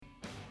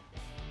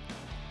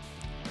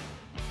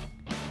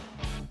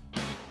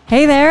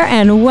Hey there,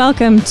 and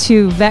welcome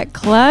to Vet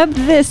Club.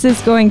 This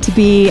is going to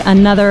be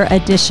another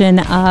edition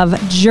of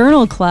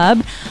Journal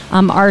Club,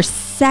 our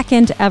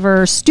second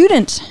ever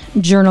student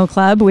journal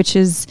club, which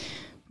is,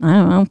 I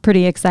don't know,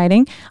 pretty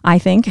exciting, I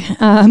think.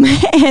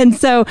 And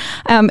so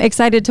I'm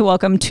excited to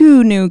welcome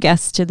two new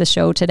guests to the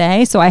show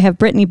today. So I have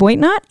Brittany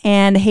Boitnott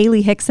and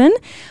Haley Hickson.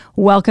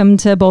 Welcome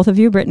to both of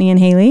you, Brittany and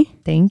Haley.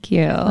 Thank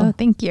you. Oh,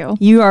 thank you.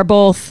 You are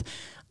both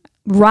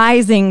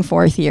rising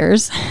fourth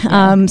years.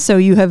 So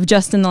you have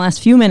just in the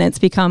last few minutes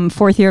become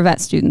fourth year vet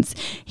students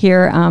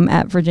here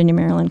at Virginia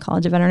Maryland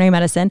College of Veterinary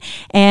Medicine.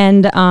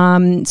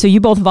 And so you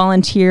both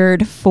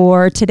volunteered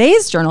for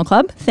today's journal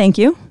club. Thank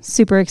you.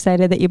 Super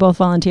excited that you both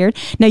volunteered.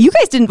 Now you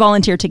guys didn't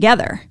volunteer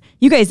together.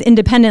 You guys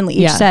independently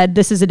each said,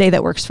 this is a day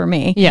that works for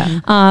me. Yeah.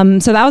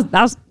 So that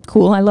was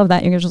cool. I love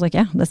that. You guys were just like,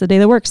 yeah, that's the day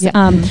that works.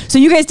 Yeah. So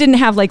you guys didn't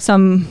have like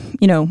some,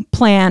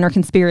 plan or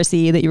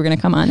conspiracy that you were going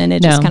to come on, and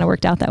it just kind of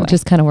worked out that way. It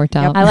just kind of worked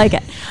out. I like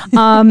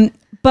it.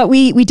 But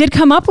we did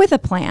come up with a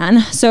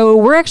plan. So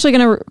we're actually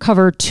going to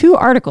cover two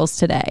articles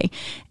today.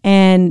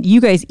 And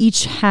you guys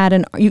each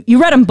had you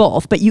read them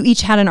both, but you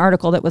each had an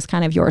article that was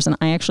kind of yours. And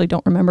I actually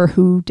don't remember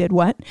who did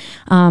what.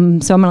 So I'm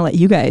going to let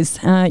you guys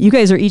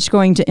are each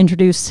going to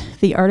introduce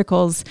the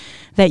articles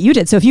that you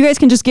did. So if you guys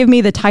can just give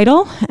me the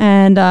title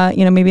and,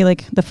 maybe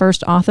like the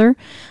first author,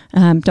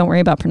 don't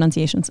worry about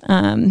pronunciations,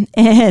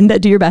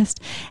 and do your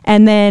best.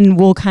 And then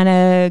we'll kind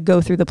of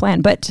go through the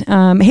plan. But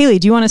Haley,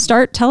 do you want to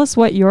start? Tell us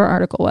what your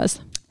article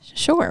was.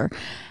 Sure.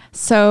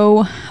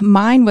 So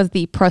mine was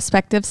the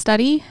prospective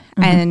study.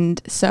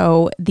 And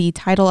so the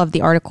title of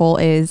the article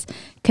is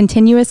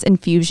Continuous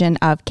Infusion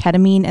of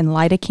Ketamine and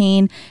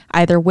Lidocaine,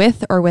 either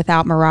with or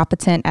without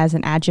meropitant as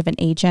an adjuvant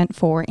agent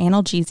for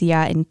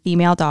analgesia in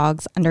female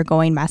dogs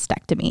undergoing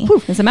mastectomy.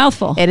 Whew, it's a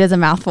mouthful. It is a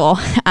mouthful.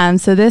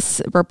 So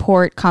this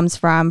report comes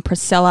from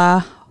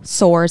Priscilla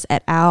Soares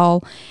et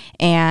al.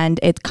 And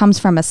it comes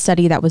from a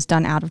study that was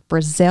done out of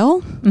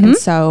Brazil. And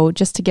so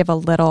just to give a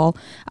little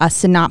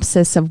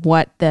synopsis of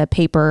what the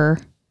paper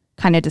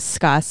kind of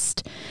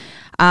discussed.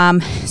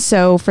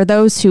 So for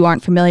those who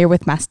aren't familiar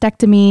with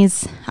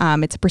mastectomies,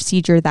 it's a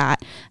procedure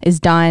that is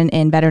done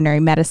in veterinary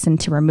medicine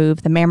to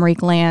remove the mammary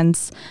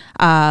glands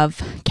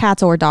of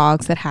cats or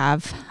dogs that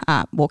have,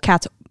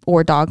 cats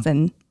or dogs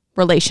in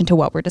relation to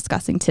what we're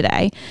discussing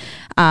today.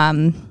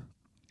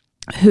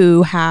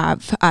 Who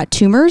have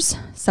tumors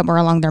somewhere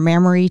along their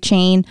mammary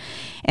chain.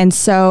 And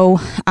so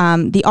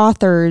the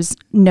authors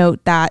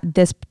note that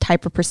this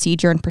type of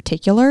procedure in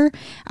particular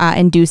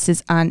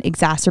induces an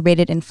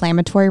exacerbated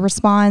inflammatory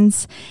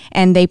response.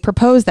 And they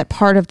propose that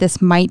part of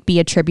this might be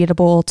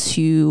attributable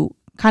to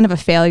kind of a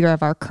failure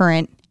of our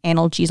current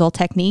analgesical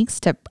techniques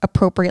to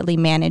appropriately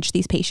manage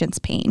these patients'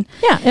 pain.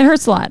 Yeah, it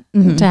hurts a lot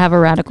to have a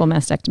radical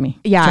mastectomy.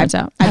 Yeah, turns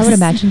out. I would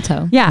imagine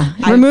so. Yeah,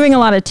 removing a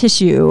lot of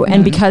tissue,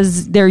 and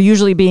because they're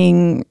usually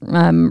being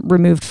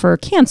removed for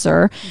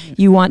cancer,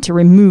 you want to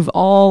remove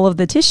all of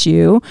the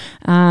tissue,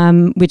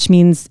 which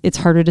means it's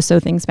harder to sew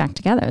things back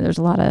together. There's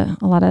a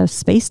lot of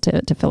space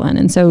to fill in,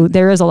 and so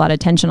there is a lot of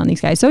tension on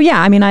these guys. So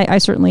yeah, I mean, I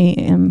certainly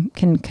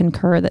can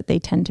concur that they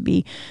tend to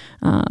be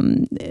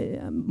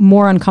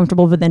more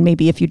uncomfortable than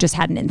maybe if you just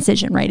had an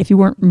incision, right? If you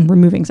weren't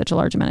removing such a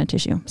large amount of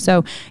tissue.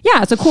 So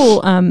yeah, it's a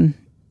cool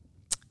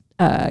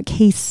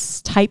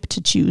case type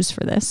to choose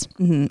for this.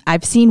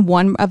 I've seen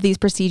one of these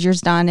procedures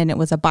done, and it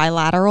was a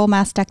bilateral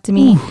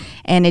mastectomy.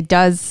 And it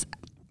does,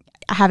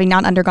 having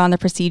not undergone the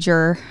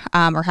procedure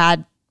or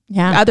had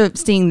other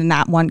seeing in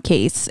that one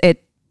case,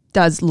 it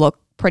does look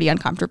pretty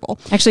uncomfortable.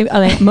 Actually,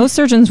 most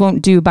surgeons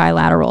won't do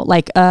bilateral.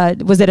 Like,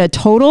 was it a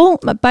total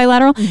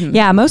bilateral?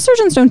 Yeah, most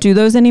surgeons don't do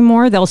those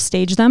anymore. They'll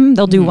stage them.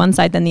 They'll do one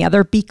side then the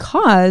other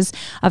because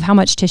of how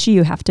much tissue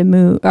you have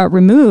to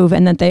remove,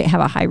 and that they have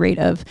a high rate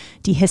of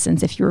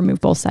dehiscence if you remove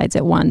both sides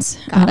at once.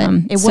 Got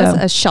it. It was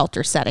a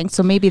shelter setting,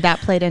 so maybe that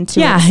played into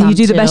it. Yeah, you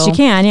do the best you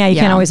can. Yeah, you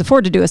can't always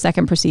afford to do a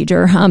second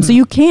procedure. So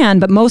you can,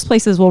 but most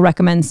places will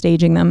recommend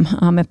staging them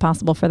if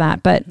possible for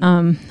that. But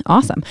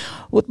awesome.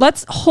 Well,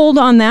 let's hold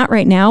on that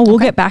right now. We'll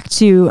get back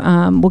to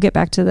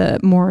the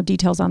more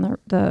details on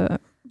the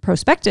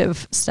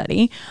prospective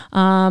study.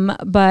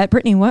 But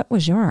Brittany, what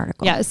was your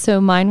article? Yeah,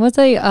 so mine was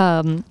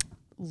a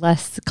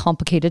less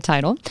complicated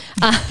title,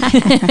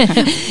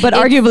 but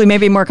arguably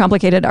maybe more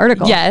complicated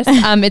article. Yes,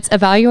 it's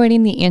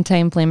evaluating the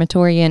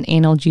anti-inflammatory and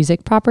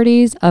analgesic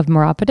properties of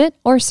meropitant,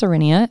 or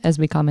Cerenia, as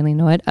we commonly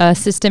know it, a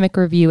systemic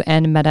review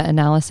and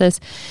meta-analysis.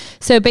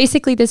 So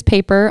basically, this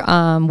paper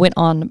went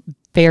on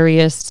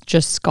various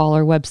just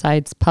scholar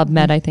websites,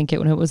 PubMed, I think it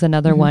was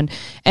another one.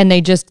 And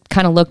they just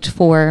kind of looked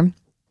for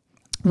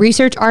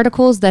research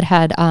articles that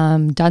had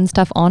done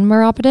stuff on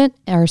meropitant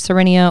or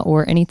Cerenia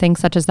or anything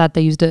such as that.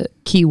 They used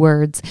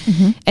keywords.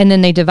 And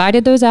then they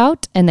divided those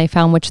out and they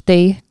found which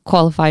they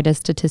qualified as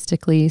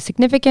statistically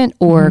significant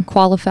or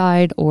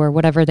qualified or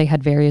whatever. They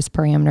had various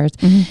parameters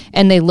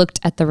and they looked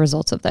at the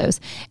results of those.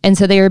 And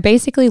so they were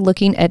basically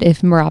looking at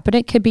if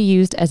meropenem could be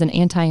used as an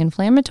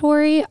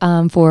anti-inflammatory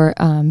for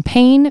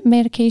pain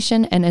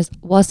medication and as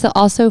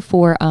also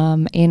for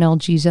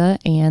analgesia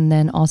and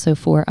then also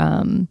for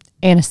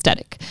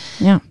anesthetic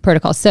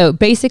protocol. So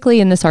basically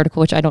in this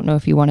article, which I don't know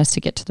if you want us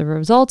to get to the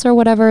results or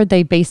whatever,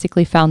 they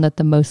basically found that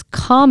the most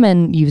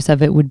common use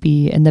of it would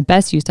be, and the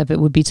best use of it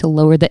would be to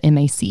lower the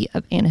MAC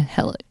of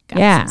anhelic acids.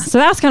 Yeah. So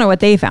that's kind of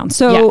what they found.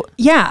 So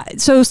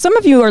so some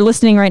of you are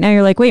listening right now.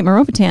 You're like, wait,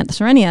 Maropitant,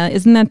 Cerenia,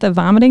 isn't that the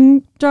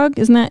vomiting drug?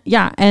 Isn't that?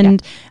 Yeah.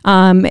 And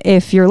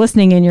if you're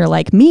listening and you're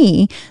like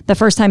me, the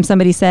first time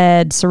somebody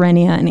said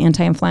Cerenia, an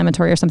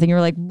anti-inflammatory or something, you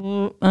were like,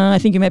 I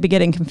think you might be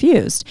getting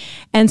confused.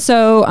 And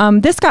so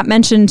this got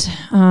mentioned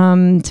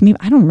to me.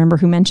 I don't remember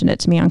who mentioned it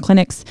to me on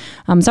clinics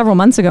several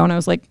months ago. And I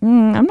was like,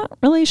 I'm not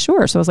really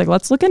sure. So I was like,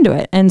 let's look into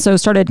it. And so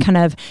started kind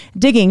of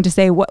digging to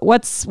say,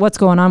 what's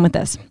going on with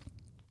this?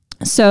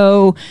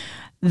 So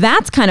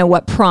that's kind of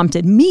what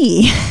prompted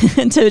me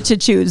to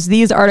choose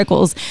these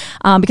articles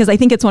because I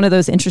think it's one of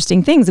those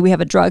interesting things that we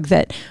have a drug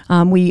that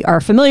we are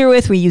familiar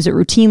with. We use it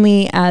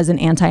routinely as an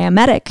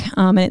antiemetic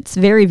and it's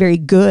very, very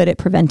good at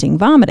preventing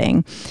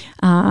vomiting.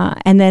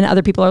 And then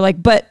other people are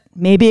like, but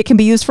maybe it can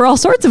be used for all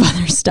sorts of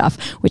other stuff,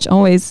 which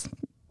always,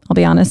 I'll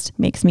be honest,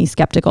 makes me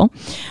skeptical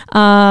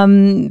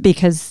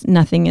because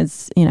nothing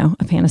is,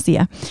 a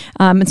panacea.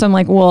 And so I'm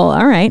like, well,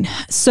 all right.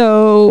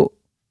 So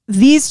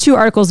these two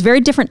articles,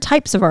 very different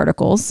types of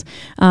articles.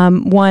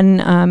 One,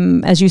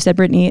 as you said,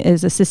 Brittany,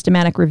 is a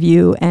systematic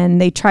review, and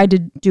they tried to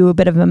do a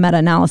bit of a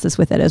meta-analysis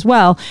with it as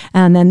well.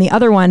 And then the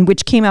other one,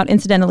 which came out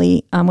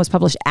incidentally, was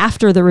published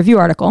after the review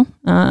article.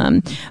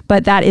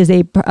 But that is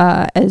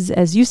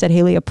as you said,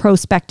 Haley, a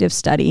prospective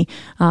study.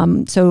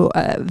 So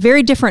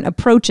very different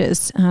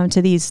approaches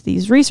to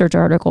these research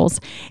articles,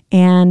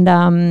 and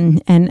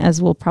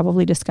as we'll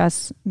probably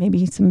discuss,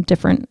 maybe some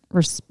different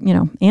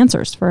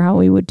answers for how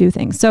we would do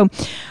things. So.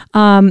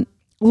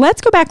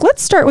 Let's go back.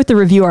 Let's start with the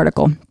review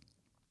article.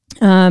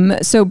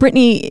 So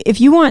Brittany,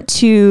 if you want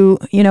to,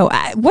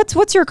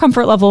 what's your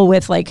comfort level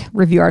with like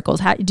review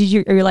articles? Are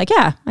you like,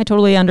 yeah, I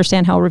totally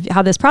understand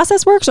how this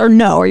process works, or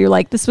no? Or you're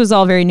like, this was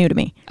all very new to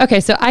me?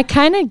 Okay. So I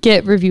kind of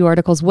get review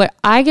articles. What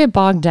I get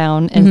bogged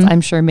down, and I'm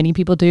sure many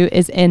people do,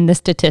 is in the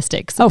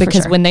statistics. Oh, because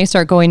for sure. When they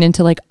start going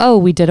into like, oh,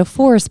 we did a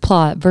forest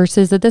plot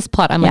versus this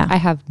plot, I'm like, I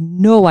have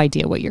no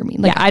idea what you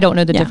mean. Like, I don't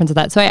know the difference of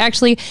that. So I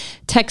actually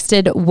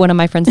texted one of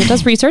my friends that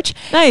does research.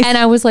 Nice. And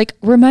I was like,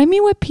 remind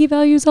me what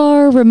p-values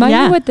are, remind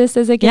me what this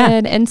is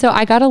again. And so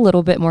I got a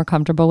little bit more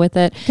comfortable with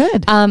it.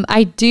 Good.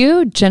 I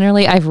do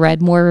generally, I've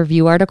read more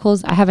review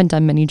articles. I haven't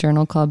done many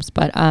journal clubs,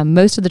 but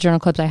most of the journal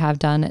clubs I have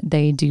done,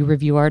 they do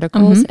review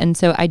articles. And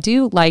so I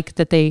do like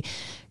that they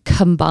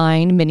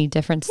combine many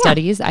different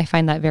studies. I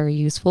find that very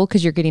useful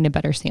because you're getting a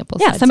better sample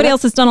set. Somebody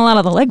else has done a lot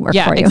of the legwork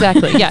for you.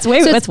 Exactly. Yeah,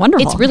 that's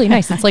wonderful. It's really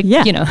nice. It's like,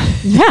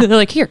 they're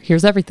like,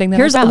 here's everything that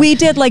I found. We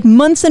did like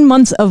months and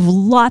months of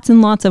lots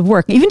and lots of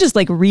work. Even just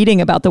like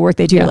reading about the work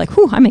they do, you're like,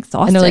 whew, I'm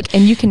exhausted. And they're like,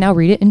 and you can now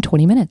read it in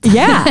 20 minutes.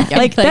 Yeah.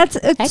 like that's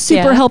a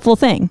super helpful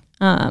thing.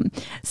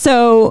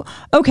 So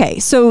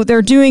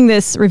they're doing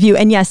this review,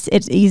 and yes,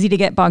 it's easy to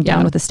get bogged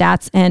down with the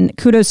stats, and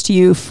kudos to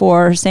you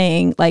for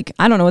saying like,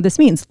 I don't know what this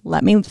means.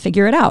 Let me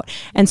figure it out.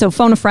 And so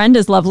phone a friend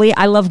is lovely.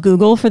 I love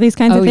Google for these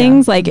kinds of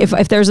things. Like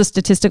if there's a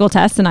statistical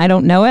test and I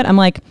don't know it, I'm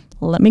like,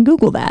 let me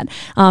Google that.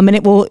 And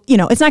it will,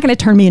 it's not going to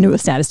turn me into a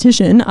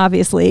statistician,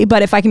 obviously,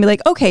 but if I can be like,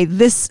 okay,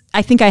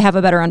 I think I have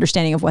a better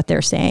understanding of what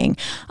they're saying.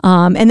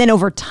 And then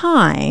over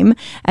time,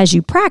 as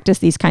you practice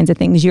these kinds of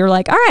things, you're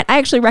like, all right, I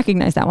actually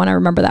recognize that one. I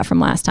remember that from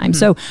last time.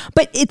 So,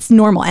 but it's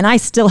normal. And I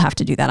still have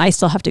to do that. I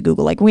still have to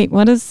Google like, wait,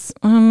 what is,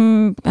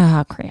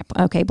 crap.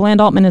 Okay.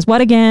 Bland-Altman is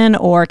what again?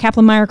 Or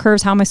Kaplan-Meier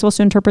curves. How am I supposed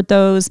to interpret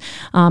those?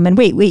 And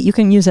wait, you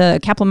can use a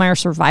Kaplan-Meier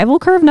survival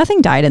curve.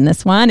 Nothing died in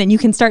this one. And you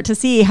can start to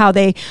see how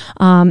they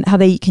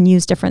can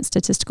use different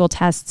statistical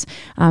tests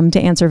to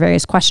answer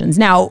various questions.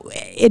 Now,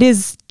 it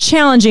is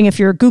challenging if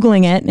you're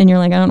Googling it and you're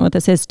like, I don't know what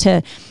this is,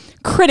 to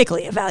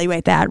critically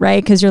evaluate that,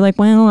 right? Because you're like,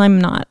 well, I'm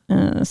not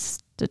a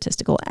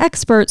statistical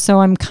expert, so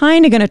I'm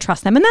kind of going to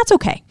trust them. And that's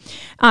okay.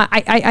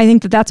 I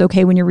think that's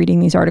okay when you're reading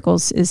these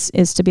articles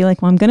is to be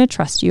like, well, I'm going to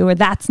trust you, or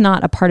that's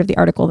not a part of the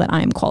article that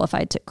I'm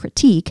qualified to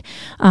critique.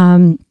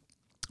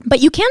 But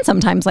you can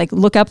sometimes like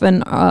look up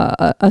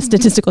a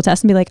statistical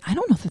test and be like, I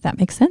don't know if that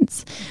makes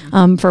sense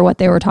for what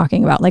they were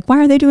talking about. Like, why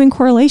are they doing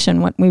correlation?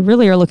 What we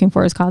really are looking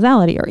for is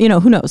causality, or,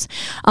 who knows?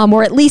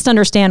 Or at least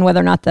understand whether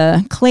or not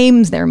the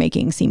claims they're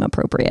making seem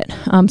appropriate.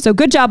 So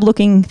good job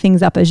looking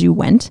things up as you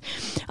went.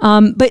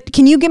 But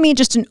can you give me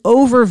just an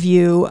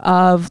overview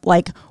of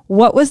like,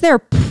 what was their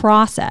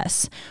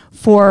process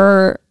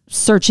for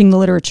searching the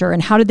literature,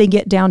 and how did they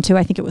get down to,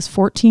 I think it was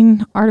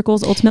 14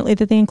 articles ultimately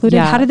that they included?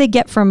 How did they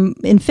get from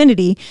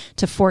infinity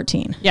to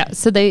 14? Yeah.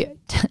 So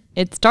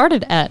it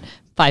started at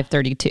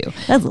 532.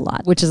 That's a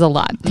lot. Which is a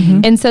lot.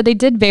 And so they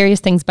did various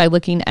things by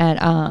looking at,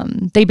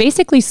 they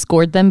basically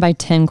scored them by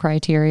 10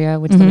 criteria,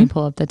 which let me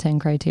pull up the 10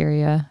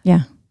 criteria.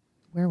 Yeah.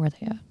 Where were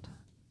they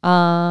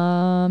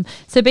at?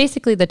 So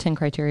basically the 10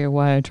 criteria,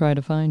 why I try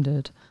to find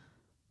it.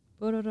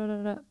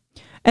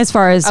 As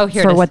far as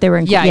for what they were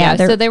including. Yeah.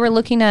 So they were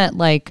looking at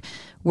like,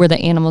 were the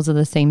animals of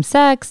the same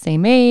sex,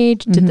 same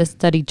age? Did the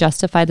study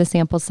justify the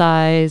sample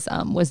size?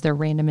 Was there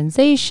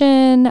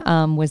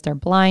randomization? Was there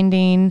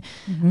blinding?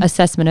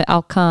 Assessment of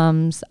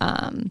outcomes?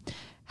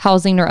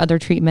 Housing or other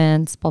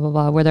treatments, blah, blah,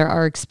 blah, where there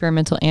are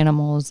experimental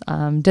animals.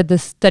 Did the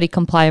study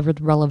comply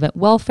with relevant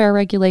welfare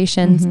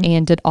regulations?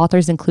 And did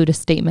authors include a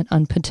statement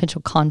on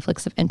potential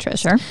conflicts of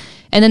interest? Sure.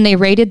 And then they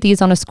rated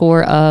these on a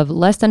score of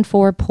less than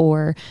 4,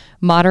 poor,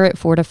 moderate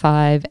 4 to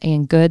 5,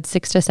 and good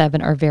 6 to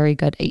 7, or very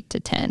good 8 to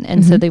 10.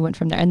 And so they went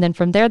from there. And then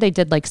from there, they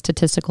did like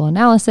statistical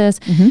analysis,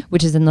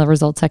 which is in the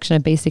results section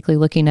of basically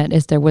looking at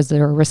was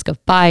there a risk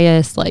of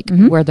bias? Like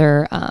were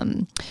their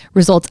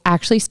results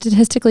actually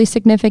statistically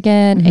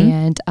significant?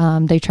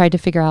 And they tried to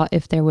figure out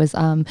if there was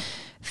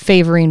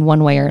favoring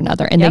one way or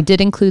another. And they did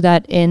include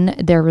that in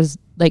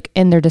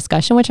in their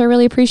discussion, which I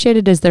really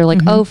appreciated, is they're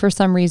like, oh, for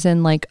some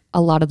reason, like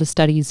a lot of the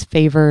studies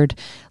favored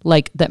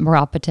like that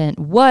meropitant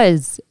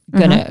was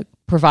going to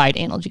provide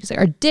analgesia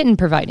or didn't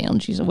provide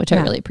analgesia, which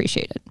I really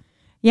appreciated.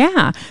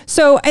 Yeah.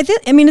 So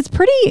I mean, it's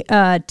pretty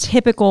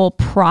typical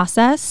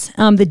process.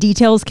 The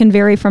details can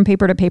vary from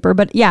paper to paper,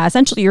 but yeah,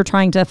 essentially you're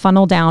trying to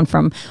funnel down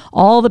from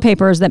all the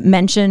papers that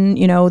mention,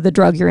 the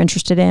drug you're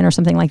interested in or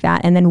something like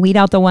that, and then weed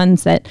out the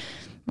ones that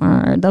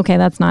are, okay,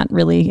 that's not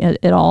really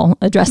at all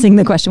addressing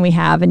the question we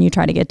have, and you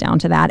try to get down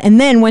to that.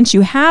 And then once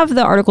you have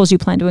the articles you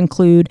plan to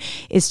include,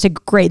 is to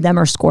grade them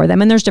or score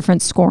them. And there's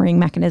different scoring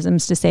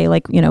mechanisms to say,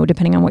 like,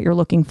 depending on what you're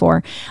looking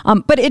for.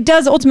 But it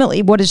does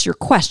ultimately, what is your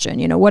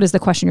question? What is the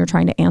question you're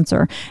trying to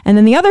answer? And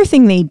then the other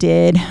thing they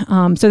did,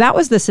 so that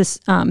was the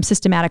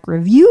systematic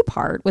review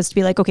part, was to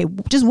be like, okay,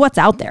 just what's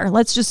out there.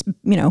 Let's just,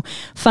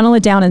 funnel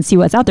it down and see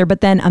what's out there.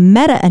 But then a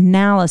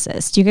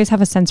meta-analysis. Do you guys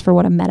have a sense for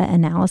what a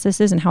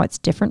meta-analysis is and how it's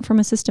different from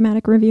a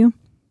systematic review?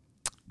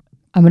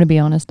 I'm going to be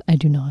honest, I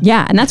do not.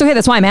 Yeah, and that's okay.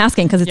 That's why I'm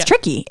asking, because it's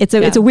tricky. It's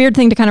a weird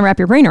thing to kind of wrap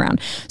your brain around.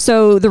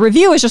 So the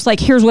review is just like,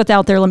 here's what's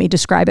out there. Let me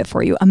describe it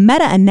for you. A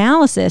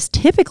meta-analysis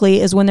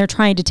typically is when they're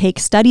trying to take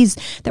studies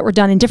that were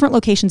done in different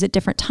locations at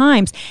different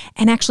times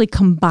and actually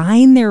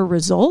combine their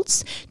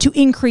results to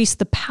increase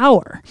the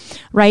power,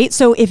 right?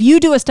 So if you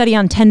do a study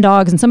on 10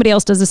 dogs and somebody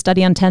else does a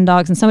study on 10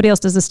 dogs and somebody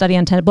else does a study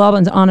on 10, blah, blah,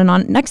 and on and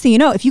on. Next thing you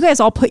know, if you guys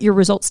all put your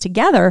results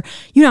together,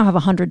 you now have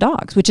 100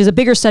 dogs, which is a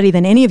bigger study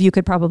than any of you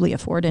could probably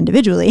afford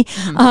individually.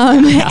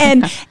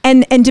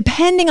 And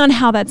depending on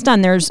how that's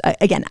done, there's,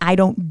 again, I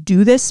don't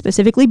do this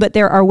specifically, but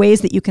there are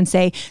ways that you can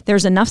say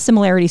there's enough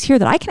similarities here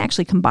that I can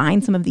actually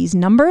combine some of these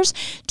numbers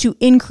to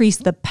increase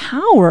the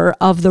power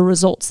of the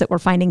results that we're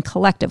finding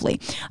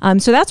collectively.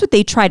 So that's what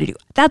they try to do.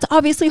 That's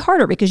obviously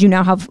harder because you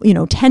now have,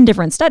 10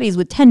 different studies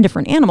with 10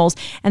 different animals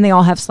and they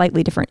all have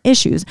slightly different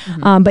issues.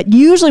 But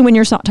usually when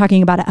you're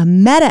talking about a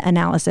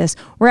meta-analysis,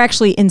 we're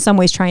actually in some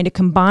ways trying to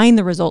combine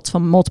the results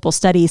from multiple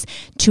studies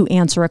to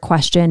answer a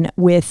question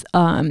with,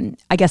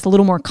 I guess, a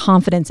little more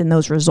confidence in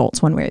those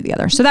results one way or the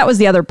other. So that was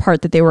the other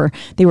part that they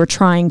were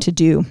trying to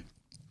do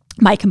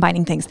by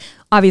combining things.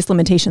 Obvious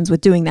limitations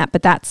with doing that,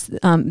 but that's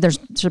there's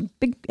sort of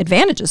big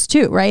advantages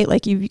too, right?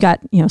 Like you've got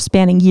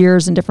spanning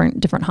years in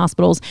different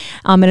hospitals,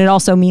 and it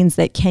also means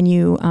that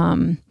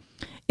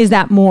is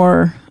that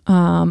more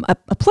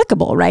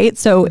applicable, right?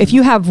 So if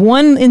you have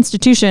one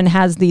institution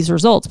has these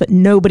results, but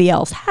nobody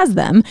else has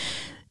them,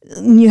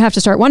 you have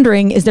to start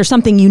wondering, is there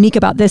something unique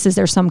about this? Is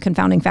there some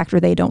confounding factor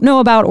they don't know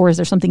about? Or is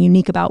there something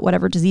unique about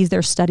whatever disease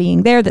they're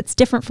studying there that's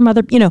different from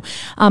other,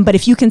 but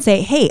if you can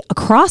say, hey,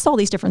 across all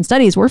these different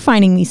studies, we're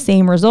finding these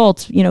same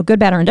results, good,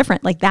 bad, or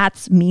indifferent, like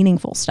that's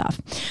meaningful stuff.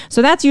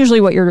 So that's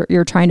usually what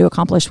you're trying to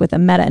accomplish with a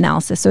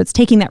meta-analysis. So it's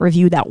taking that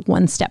review that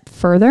one step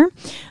further,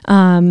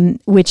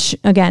 which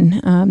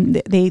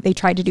again, they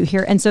tried to do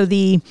here. And so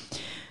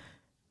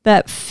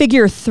that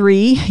figure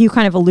 3, you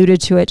kind of alluded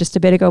to it just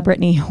a bit ago,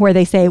 Brittany, where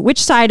they say which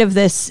side of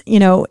this,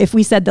 if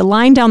we said the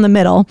line down the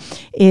middle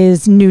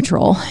is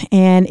neutral,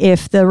 and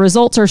if the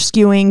results are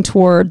skewing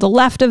toward the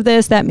left of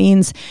this, that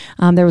means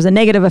there was a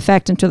negative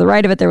effect, and to the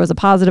right of it, there was a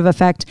positive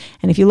effect.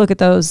 And if you look at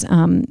those,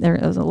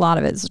 there's a lot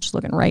of it. It's just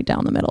looking right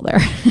down the middle there.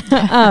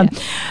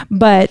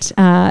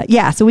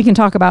 So we can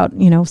talk about,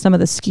 some of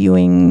the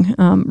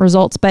skewing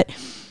results. But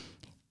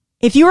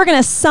if you were going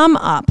to sum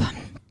up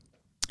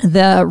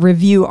the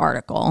review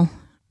article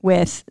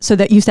so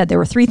that you said there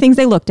were 3 things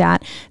they looked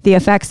at: the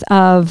effects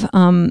of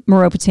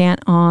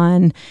meropitant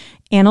on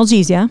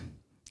analgesia,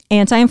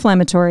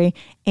 anti-inflammatory,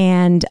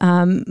 and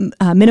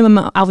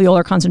minimum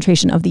alveolar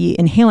concentration of the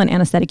inhalant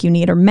anesthetic you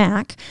need, or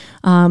MAC.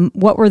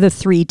 What were the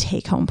 3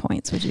 take-home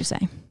points, would you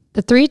say?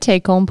 The 3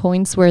 take-home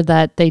points were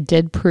that they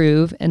did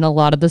prove in a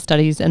lot of the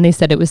studies, and they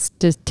said it was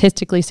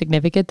statistically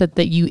significant that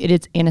it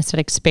is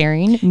anesthetic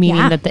sparing,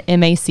 meaning that the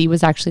MAC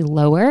was actually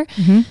lower.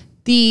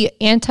 The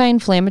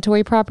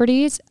anti-inflammatory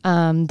properties,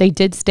 they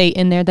did state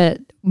in there that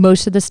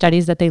most of the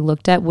studies that they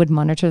looked at would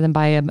monitor them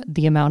by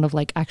the amount of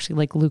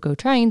actually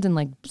leukotrienes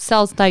and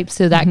cell types.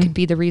 So that could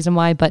be the reason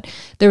why, but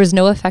there was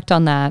no effect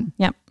on that.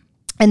 Yep.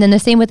 And then the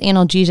same with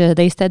analgesia.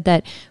 They said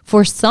that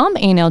for some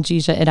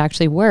analgesia, it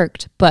actually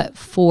worked, but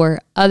for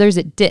others,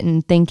 it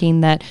didn't,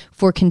 thinking that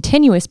for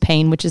continuous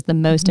pain, which is the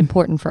most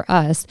important for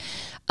us,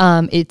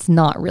 it's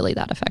not really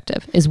that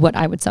effective, is what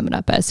I would sum it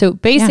up as. So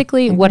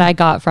basically what I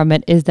got from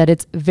it is that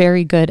it's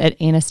very good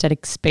at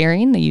anesthetic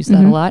sparing. They use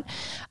that a lot.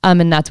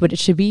 And that's what it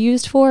should be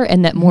used for.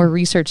 And that more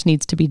research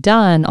needs to be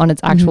done on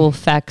its actual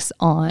effects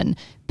on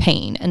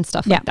pain and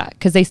stuff like that.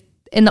 Because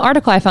in the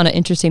article, I found it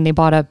interesting. They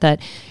brought up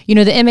that,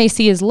 the MAC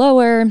is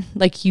lower,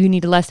 you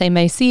need less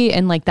MAC,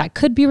 and that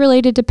could be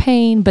related to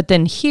pain, but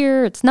then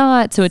here it's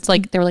not. So it's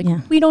they were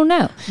we don't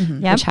know,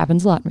 which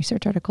happens a lot in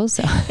research articles.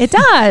 So it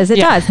does. It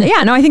does.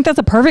 Yeah, no, I think that's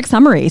a perfect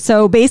summary.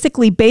 So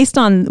basically, based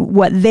on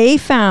what they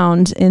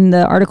found in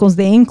the articles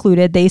they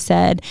included, they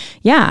said,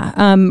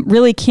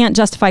 really can't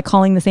justify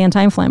calling this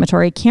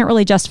anti-inflammatory, can't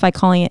really justify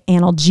calling it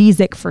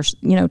analgesic for,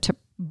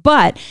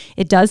 but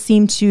it does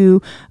seem to,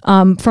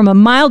 from a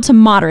mild to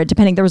moderate,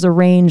 depending, there was a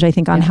range, I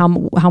think, on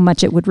how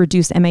much it would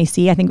reduce MAC.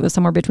 I think it was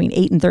somewhere between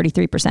 8 and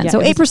 33%. So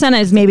 8%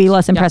 is maybe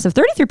less impressive.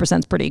 33%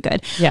 is pretty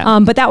good. Yeah.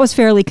 But that was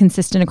fairly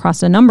consistent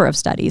across a number of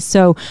studies.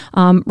 So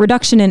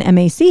reduction in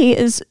MAC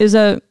is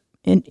an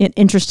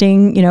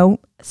interesting,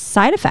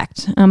 side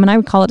effect. And I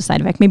would call it a side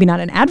effect, maybe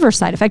not an adverse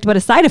side effect, but a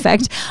side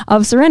effect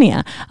of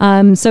Cerenia.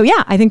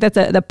 I think that's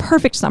the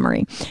perfect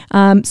summary.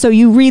 So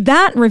you read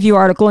that review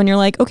article and you're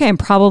like, okay, I'm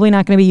probably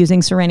not going to be using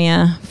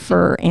Cerenia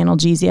for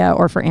analgesia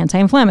or for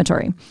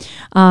anti-inflammatory.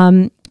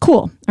 Cool.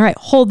 All right.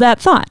 Hold that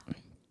thought.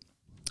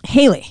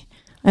 Haley,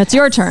 it's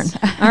your turn.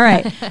 All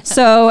right.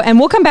 So, and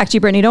we'll come back to you,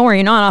 Brittany. Don't worry,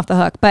 you're not off the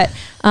hook. But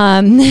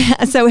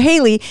so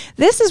Haley,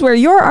 this is where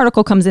your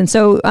article comes in.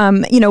 So,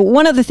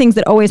 one of the things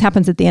that always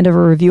happens at the end of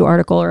a review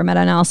article or a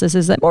meta-analysis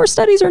is that more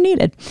studies are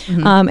needed.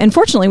 And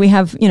fortunately, we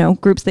have,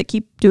 groups that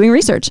keep doing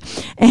research.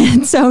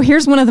 And so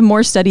here's one of the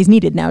more studies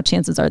needed. Now,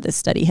 chances are this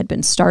study had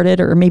been started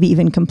or maybe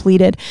even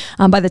completed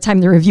by the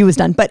time the review was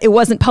done, but it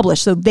wasn't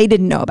published, so they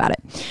didn't know about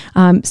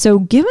it. So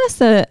give us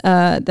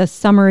the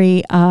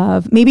summary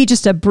of maybe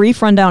just a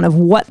brief rundown of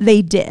what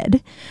they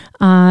did,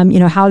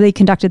 how they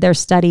conducted their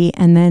study,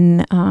 and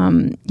then,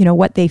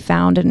 what they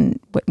found and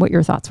what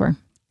your thoughts were.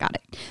 Got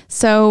it.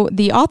 So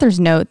the authors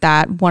note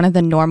that one of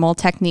the normal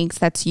techniques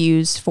that's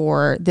used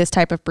for this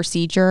type of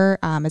procedure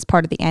as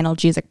part of the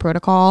analgesic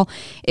protocol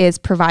is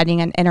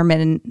providing an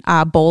intermittent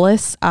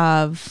bolus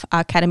of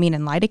ketamine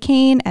and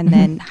lidocaine, and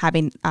then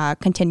having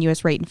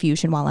continuous rate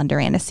infusion while under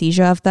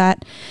anesthesia of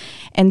that.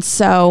 And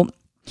so...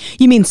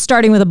 You mean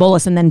starting with a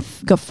bolus and then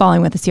go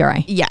following with a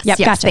CRI? Yes. Yep,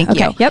 yes, gotcha. Thank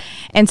you. Yep.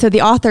 And so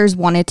the authors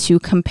wanted to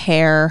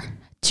compare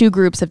two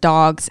groups of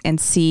dogs and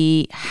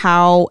see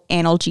how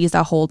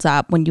analgesia holds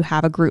up when you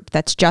have a group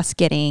that's just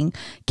getting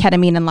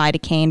ketamine and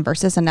lidocaine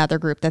versus another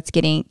group that's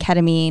getting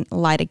ketamine,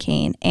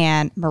 lidocaine,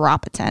 and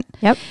meropitant.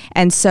 Yep.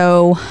 And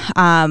so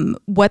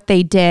what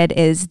they did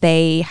is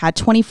they had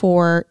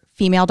 24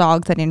 female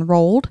dogs that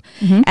enrolled,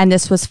 and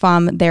this was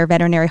from their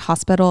veterinary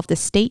hospital of the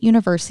State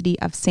University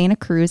of Santa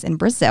Cruz in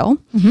Brazil.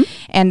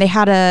 And they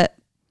had a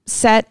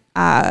set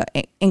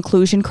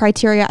inclusion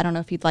criteria. I don't know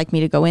if you'd like me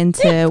to go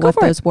into what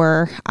those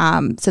were.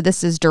 So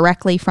this is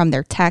directly from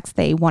their text.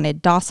 They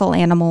wanted docile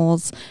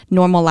animals,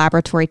 normal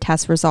laboratory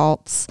test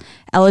results,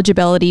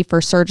 eligibility for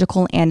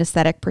surgical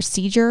anesthetic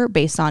procedure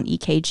based on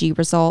EKG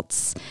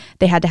results.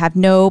 They had to have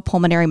no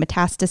pulmonary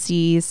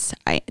metastases.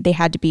 They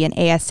had to be an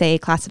ASA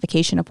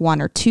classification of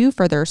 1 or 2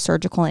 for their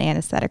surgical and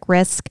anesthetic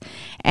risk.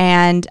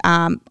 And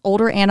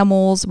older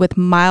animals with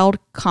mild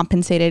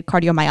compensated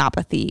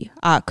cardiomyopathy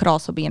could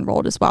also be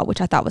enrolled as well,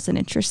 which I thought was an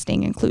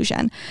interesting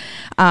inclusion.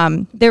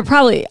 They're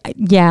probably,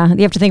 you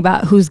have to think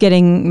about who's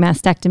getting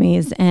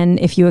mastectomies. And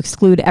if you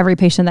exclude every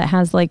patient that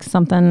has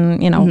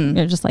something,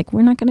 you're just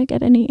we're not going to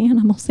get any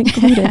animals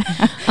included.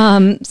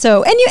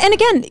 And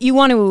again, you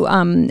want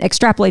to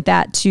extrapolate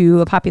that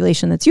to a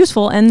population that's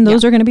useful. And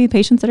those are going to be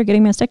patients that are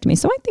getting mastectomies.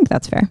 So I think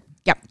that's fair.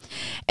 Yep.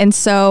 And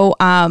so,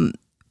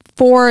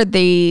 for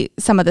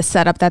some of the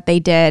setup that they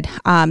did,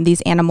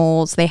 these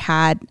animals, they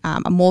had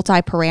a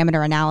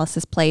multi-parameter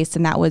analysis placed,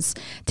 and that was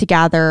to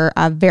gather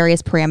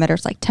various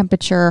parameters like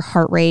temperature,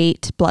 heart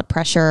rate, blood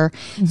pressure.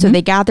 So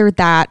they gathered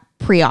that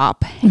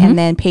pre-op, and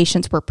then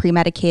patients were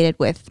pre-medicated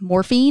with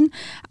morphine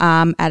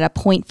at a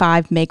 0.5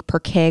 mg per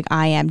kg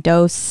IM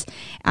dose.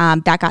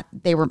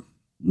 They were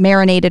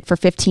marinated for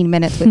 15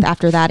 minutes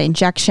after that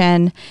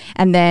injection.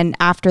 And then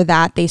after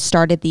that, they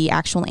started the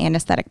actual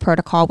anesthetic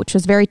protocol, which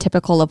was very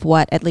typical of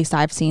what at least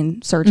I've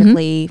seen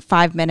surgically,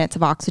 5 minutes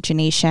of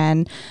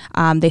oxygenation.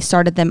 They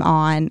started them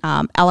on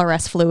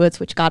LRS fluids,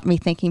 which got me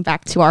thinking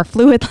back to our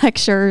fluid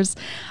lectures.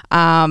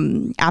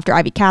 After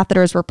IV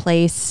catheters were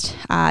placed,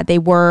 they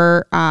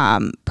were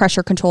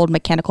pressure controlled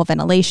mechanical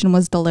ventilation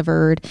was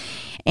delivered.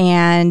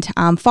 And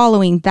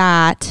following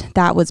that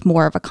was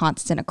more of a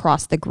constant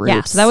across the groups.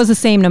 Yeah, so that was the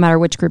same no matter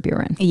which group you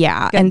were in.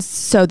 Yeah. Good. And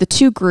so the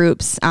two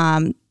groups,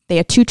 they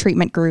had 2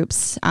 treatment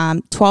groups,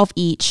 12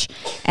 each,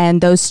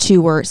 and those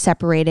 2 were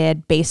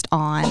separated based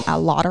on a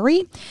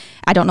lottery.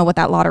 I don't know what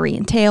that lottery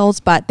entails,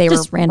 but they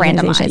Just were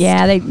randomized.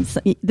 Yeah,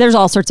 there's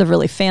all sorts of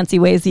really fancy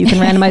ways that you can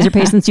randomize your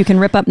patients. You can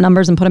rip up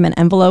numbers and put them in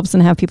envelopes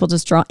and have people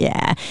just draw.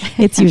 Yeah,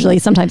 it's usually,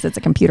 sometimes it's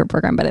a computer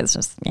program, but it's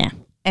just, yeah.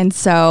 And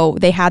so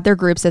they had their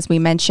groups, as we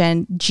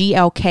mentioned.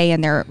 GLK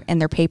in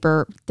their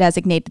paper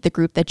designated the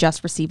group that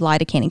just received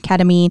lidocaine and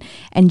ketamine,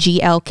 and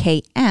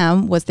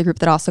GLKM was the group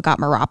that also got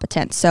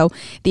meropitant. So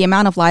the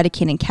amount of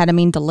lidocaine and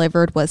ketamine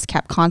delivered was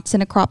kept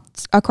constant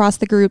across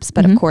the groups,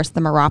 but of course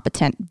the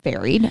meropitant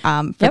varied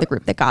for the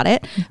group that got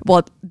it.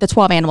 Well, the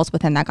 12 animals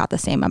within that got the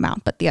same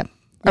amount, but the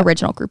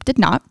original group did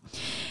not.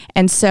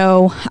 And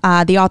so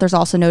the authors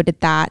also noted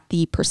that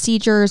the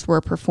procedures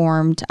were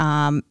performed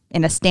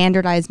in a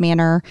standardized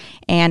manner,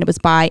 and it was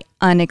by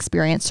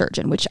unexperienced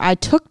surgeon, which I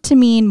took to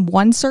mean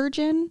one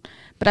surgeon,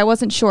 but I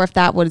wasn't sure if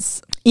that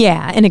was...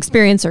 Yeah, an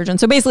experienced surgeon.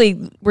 So basically,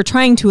 we're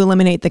trying to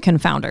eliminate the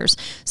confounders.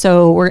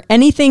 So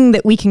anything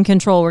that we can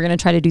control, we're going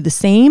to try to do the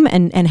same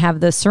and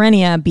have the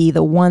Cerenia be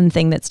the one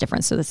thing that's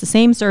different. So it's the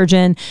same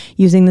surgeon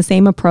using the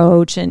same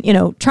approach, and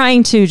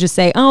trying to just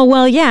say, oh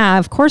well, yeah,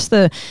 of course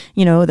the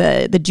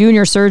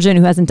junior surgeon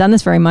who hasn't done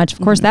this very much,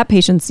 of course that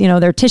patient's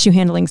their tissue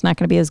handling is not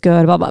going to be as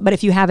good, blah blah. But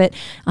if you have it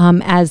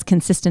as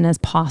consistent as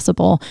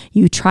possible,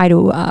 you try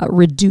to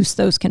reduce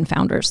those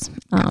confounders.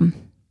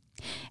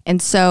 And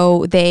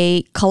so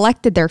they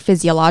collected their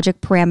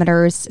physiologic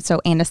parameters, so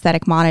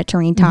anesthetic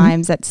monitoring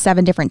times at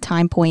 7 different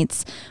time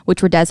points,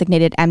 which were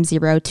designated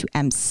M0 to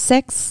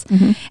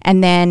M6.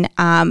 And then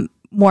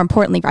more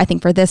importantly, I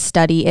think for this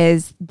study,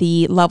 is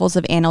the levels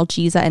of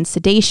analgesia and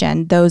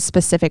sedation. Those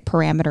specific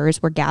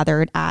parameters were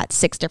gathered at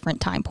 6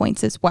 different time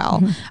points as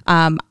well.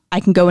 I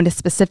can go into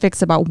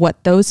specifics about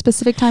what those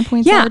specific time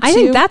points are. Yeah, I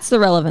think that's the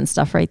relevant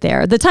stuff right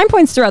there. The time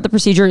points throughout the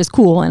procedure is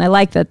cool, and I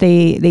like that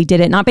they did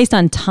it not based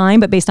on time,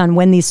 but based on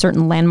when these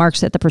certain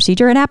landmarks at the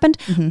procedure had happened.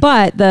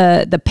 But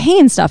the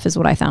pain stuff is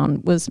what I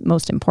found was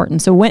most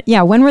important. So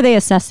when were they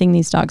assessing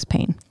these dogs'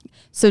 pain?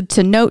 So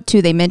to note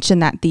too, they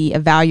mentioned that the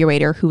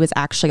evaluator who was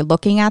actually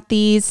looking at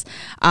these,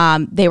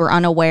 they were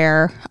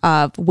unaware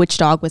of which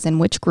dog was in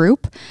which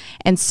group.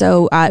 And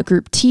so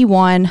group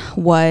T1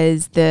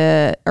 was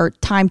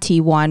time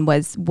T1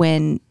 was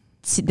when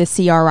the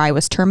CRI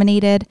was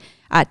terminated.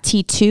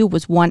 T2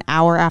 was 1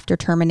 hour after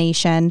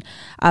termination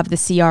of the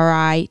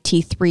CRI,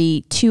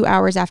 T3, 2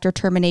 hours after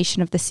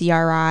termination of the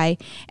CRI.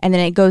 And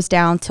then it goes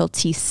down till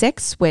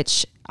T6,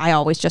 which I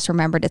always just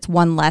remembered it's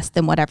one less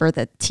than whatever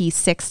the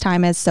T6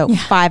 time is. So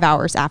 5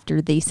 hours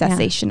after the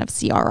cessation of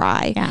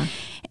CRI. Yeah.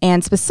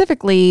 And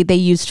specifically, they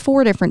used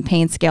 4 different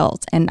pain scales.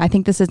 And I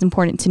think this is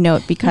important to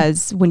note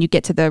because when you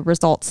get to the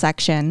results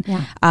section,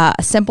 a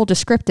simple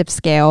descriptive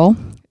scale,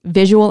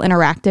 visual,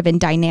 interactive, and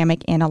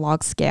dynamic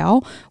analog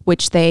scale,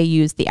 which they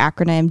use the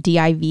acronym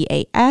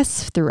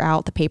DIVAS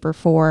throughout the paper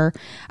for,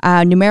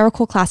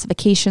 numerical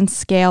classification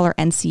scale or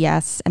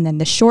NCS, and then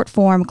the short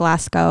form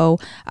Glasgow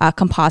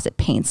composite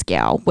pain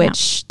scale,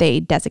 which they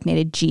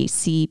designated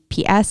GCPS-SF.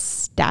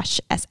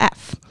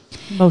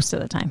 Most of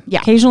the time.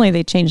 Yeah. Occasionally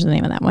they change the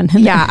name of that one.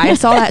 Yeah, I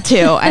saw that too.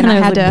 And I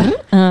had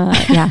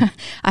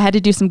I had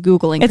to do some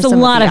Googling. It's a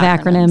lot of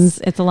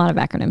acronyms. It's a lot of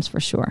acronyms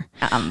for sure.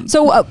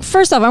 So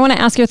first off, I want to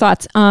ask your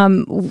thoughts.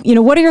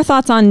 What are your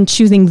thoughts on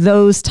choosing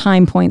those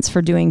time points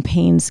for doing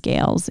pain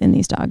scales in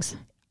these dogs?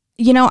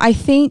 I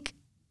think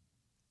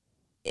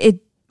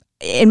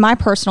in my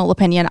personal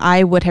opinion,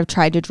 I would have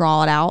tried to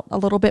draw it out a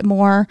little bit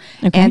more.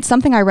 Okay. And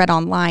something I read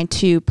online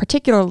too,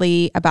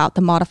 particularly about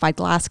the modified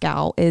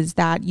Glasgow, is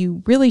that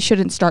you really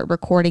shouldn't start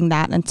recording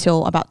that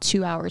until about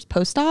 2 hours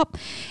post-op.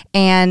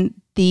 And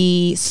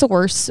the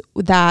source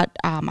that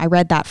I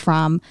read that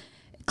from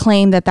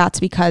claimed that that's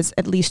because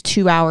at least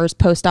 2 hours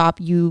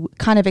post-op, you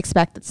kind of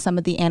expect that some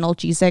of the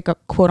analgesic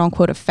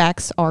quote-unquote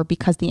effects are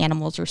because the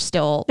animals are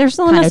still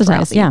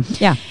anesthetized.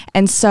 Yeah.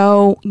 And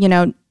so,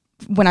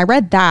 when I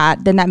read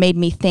that, then that made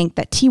me think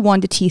that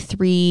T1 to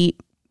T3,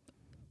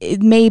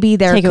 maybe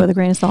they're... Take it with a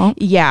grain of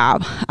salt? Yeah.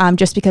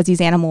 Just because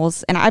these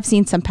animals... And I've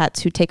seen some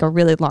pets who take a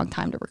really long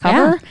time to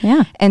recover.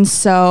 Yeah. And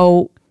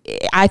so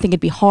I think it'd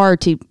be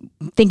hard to,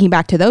 thinking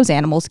back to those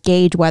animals,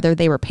 gauge whether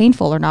they were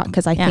painful or not,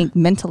 because I think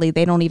mentally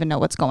they don't even know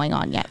what's going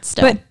on yet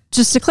still. But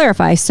just to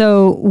clarify,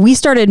 so we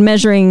started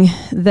measuring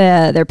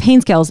their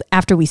pain scales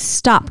after we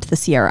stopped the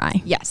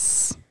CRI.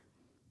 Yes.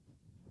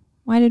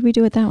 Why did we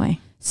do it that way?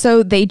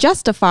 So they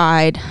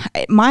justified,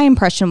 my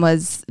impression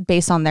was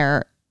based on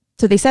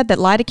so they said that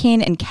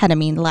lidocaine and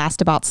ketamine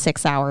last about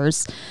 6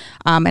 hours.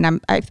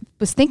 And I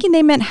was thinking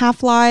they meant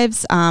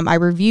half-lives. I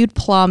reviewed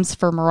Plum's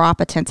for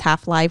meropitant's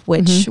half-life,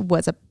 which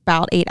was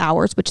about 8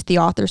 hours, which the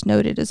authors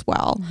noted as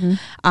well.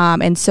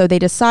 And so they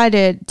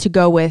decided to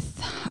go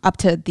with up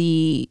to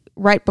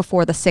right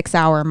before the 6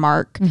 hour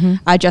mark,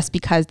 just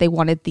because they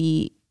wanted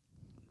the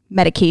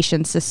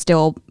medications to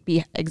still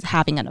be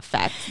having an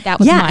effect. That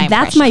was my impression.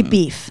 That's my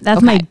beef.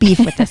 That's my beef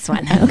with this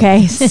one.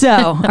 Okay. So,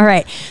 all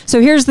right.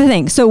 So here's the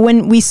thing. So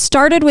when we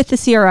started with the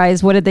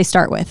CRIs, what did they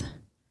start with?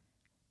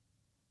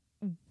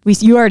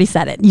 You already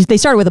said it. They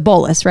started with a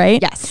bolus,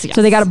 right? Yes.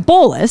 So they got a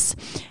bolus.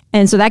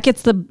 And so that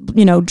gets the,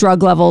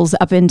 drug levels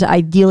up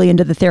ideally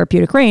into the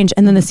therapeutic range.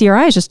 And then the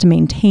CRI is just to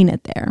maintain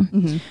it there.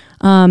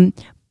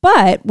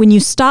 But when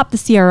you stop the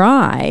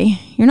CRI,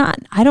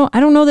 I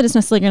don't know that it's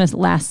necessarily going to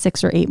last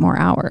 6 or 8 more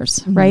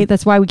hours, right?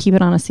 That's why we keep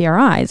it on a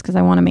CRI, is because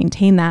I want to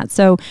maintain that.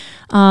 So,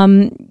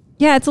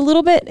 it's a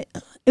little bit,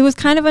 it was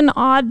kind of an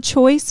odd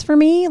choice for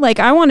me. Like,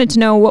 I wanted to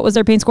know what was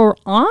their pain score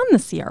on the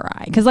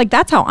CRI, because like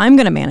that's how I'm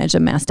going to manage a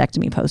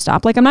mastectomy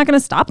post-op. Like, I'm not going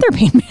to stop their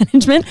pain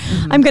management.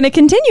 I'm going to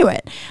continue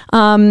it.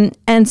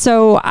 And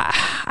so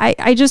I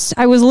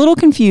was a little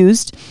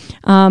confused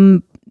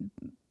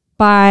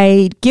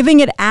by giving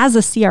it as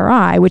a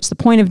CRI, which the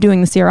point of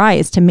doing the CRI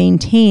is to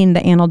maintain the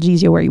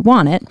analgesia where you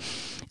want it.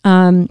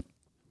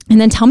 And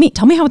then tell me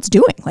how it's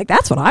doing. Like,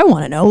 that's what I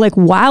want to know. Like,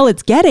 while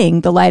it's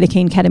getting the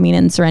lidocaine, ketamine,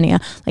 and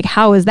Cerenia, like,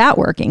 how is that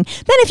working?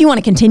 Then if you want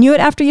to continue it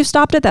after you've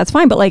stopped it, that's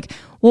fine. But like,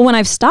 well, when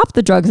I've stopped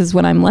the drugs is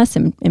when I'm less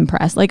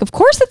impressed. Like, of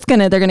course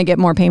they're going to get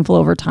more painful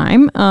over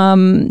time.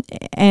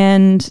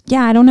 And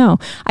yeah, I don't know.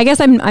 I guess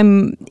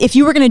if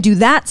you were going to do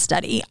that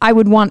study, I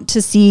would want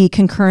to see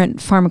concurrent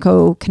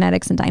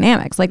pharmacokinetics and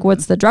dynamics. Like,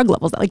 what's the drug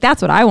levels? Like,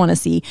 that's what I want to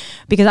see,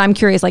 because I'm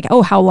curious, like,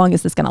 oh, how long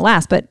is this going to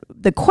last? But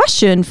the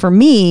question for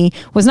me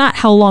was not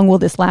how long will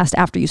this last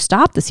after you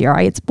stop the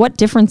CRI. It's what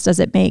difference does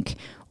it make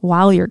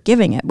while you're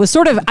giving it. Was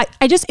sort of,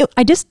 I just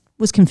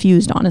was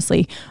confused,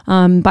 honestly,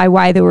 by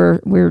why they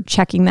were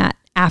checking that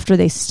after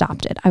they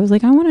stopped it. I was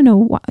like, I want to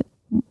know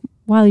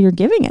while you're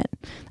giving it.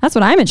 That's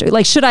what I'm interested.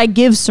 Like, should I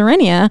give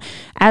Cerenia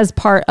as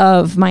part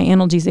of my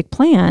analgesic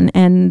plan?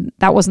 And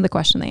that wasn't the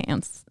question they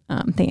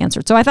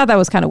answered. So I thought that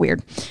was kind of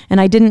weird.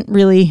 And I didn't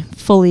really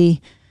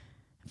fully,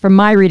 from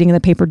my reading of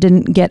the paper,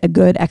 didn't get a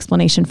good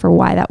explanation for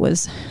why that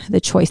was the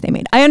choice they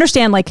made. I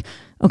understand, like,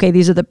 okay,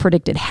 these are the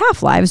predicted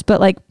half-lives,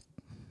 but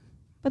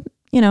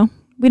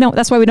we don't,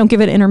 that's why we don't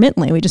give it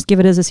intermittently. We just give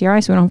it as a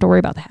CRI, so we don't have to worry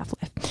about the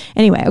half-life.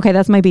 Anyway, okay,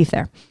 that's my beef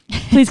there.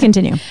 Please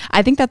continue.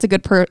 I think that's a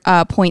good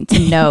point to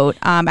note,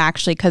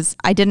 actually, because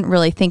I didn't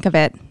really think of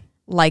it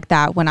like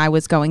that when I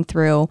was going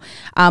through.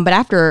 But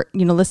after,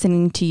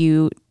 listening to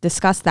you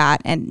discuss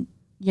that and,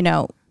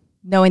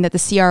 knowing that the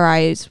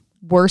CRIs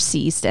were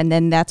ceased, and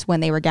then that's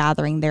when they were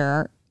gathering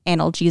their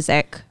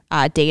analgesic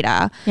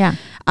data. Yeah.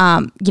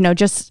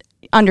 Just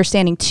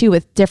understanding too,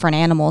 with different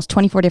animals,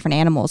 24 different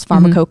animals,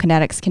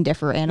 pharmacokinetics can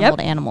differ animal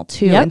to animal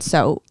too. Yep. And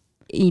so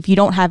if you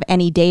don't have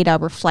any data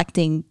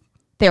reflecting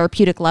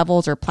therapeutic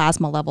levels or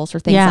plasma levels or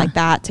things like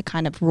that to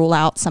kind of rule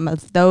out some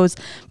of those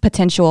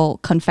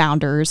potential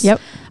confounders,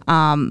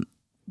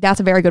 that's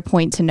a very good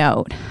point to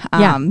note.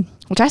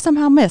 Which I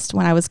somehow missed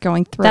when I was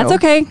going through. That's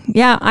okay.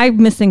 Yeah, I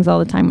miss things all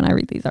the time when I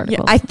read these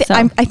articles. I think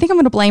I'm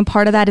going to blame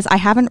part of that is I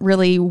haven't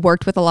really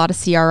worked with a lot of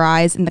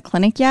CRIs in the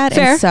clinic yet.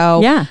 Fair. And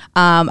so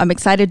I'm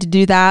excited to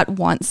do that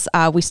once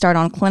we start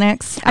on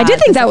clinics. I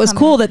did think that was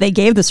cool that they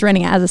gave the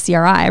Cerenia as a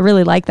CRI. I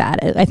really like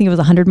that. I think it was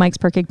 100 mics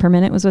per kg per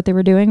minute was what they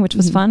were doing, which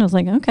was fun. I was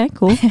like, okay,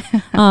 cool.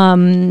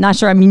 Not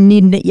sure I'm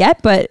needing it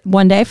yet, but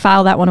one day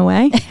file that one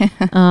away.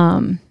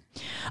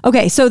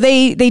 Okay, so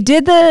they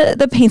did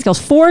the pain scales,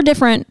 4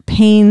 different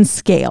pain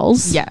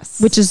scales.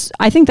 Yes. Which is,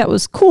 I think that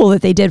was cool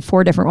that they did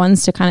 4 different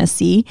ones to kind of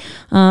see.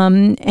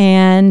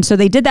 And so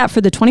they did that for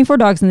the 24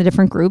 dogs in the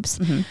different groups.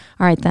 All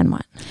right, then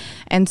what?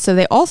 And so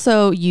they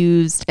also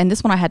used, and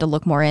this one I had to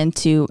look more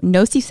into,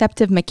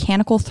 nociceptive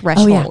mechanical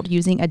threshold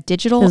using a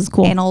digital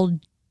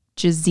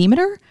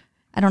analgesimeter.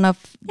 I don't know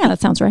if... Yeah, that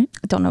sounds right.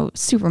 I don't know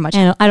super much.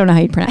 I don't know how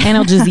you pronounce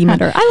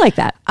analgesimeter. I like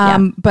that.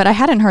 But I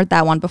hadn't heard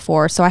that one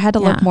before, so I had to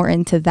look more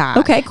into that.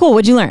 Okay, cool.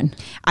 What'd you learn?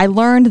 I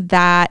learned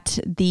that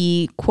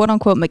the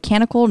quote-unquote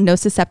mechanical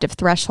nociceptive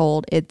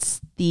threshold,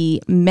 it's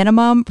the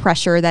minimum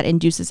pressure that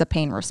induces a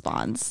pain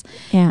response.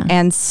 Yeah.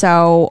 And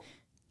so...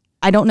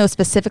 I don't know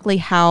specifically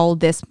how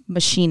this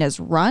machine is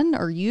run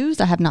or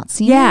used. I have not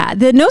seen it.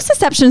 The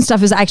nociception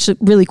stuff is actually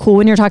really cool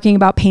when you're talking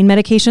about pain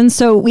medications.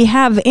 So we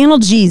have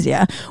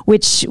analgesia,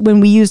 which when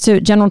we use to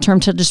general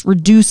term to just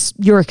reduce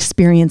your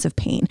experience of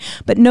pain.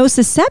 But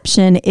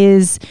nociception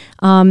is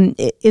a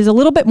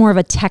little bit more of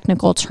a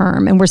technical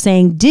term. And we're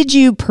saying, did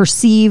you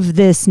perceive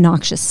this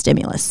noxious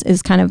stimulus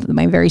is kind of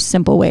my very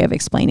simple way of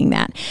explaining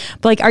that.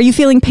 But like, are you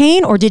feeling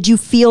pain or did you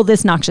feel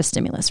this noxious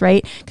stimulus,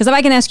 right? Because if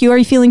I can ask you, are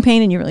you feeling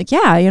pain? And you're like,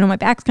 yeah, my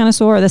back's kind of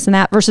sore, or this and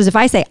that, versus if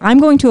I say, I'm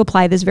going to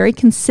apply this very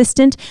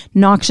consistent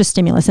noxious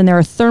stimulus, and there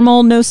are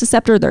thermal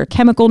nociceptors, there are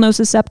chemical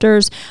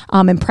nociceptors,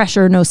 and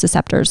pressure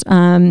nociceptors,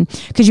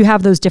 because you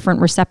have those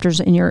different receptors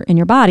in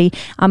your body.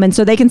 And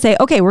so they can say,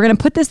 okay, we're going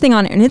to put this thing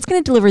on and it's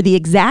going to deliver the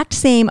exact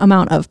same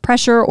amount of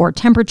pressure or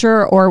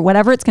temperature or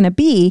whatever it's going to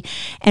be.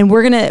 And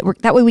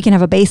that way we can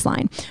have a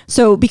baseline.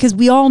 So, because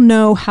we all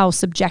know how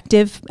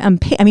subjective,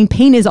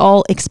 pain is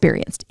all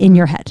experienced in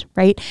your head,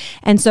 right?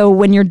 And so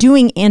when you're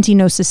doing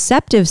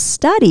anti-nociceptive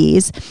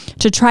studies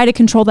to try to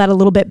control that a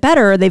little bit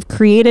better. They've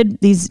created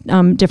these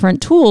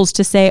different tools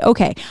to say,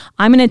 okay,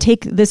 I'm going to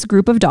take this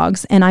group of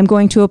dogs and I'm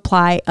going to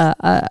apply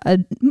a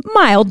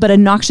mild but a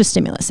noxious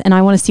stimulus, and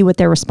I want to see what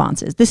their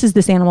response is. This is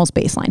this animal's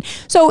baseline.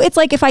 So it's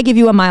like if I give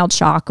you a mild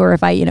shock, or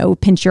if I,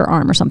 pinch your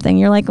arm or something,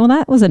 you're like, well,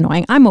 that was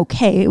annoying. I'm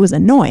okay. It was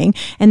annoying.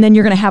 And then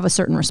you're going to have a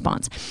certain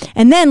response.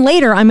 And then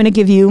later I'm going to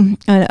give you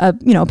a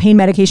pain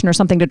medication or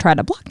something to try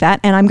to block that.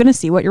 And I'm going to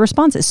see what your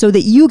response is, so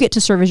that you get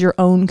to serve as your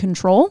own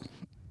control.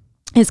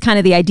 Is kind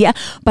of the idea,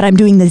 but I'm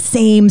doing the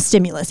same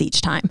stimulus each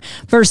time,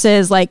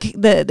 versus like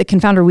the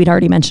confounder we'd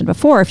already mentioned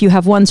before. If you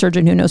have one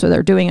surgeon who knows what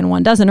they're doing and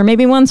one doesn't, or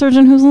maybe one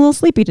surgeon who's a little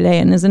sleepy today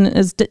and isn't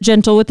as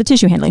gentle with the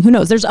tissue handling, who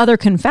knows? There's other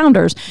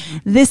confounders.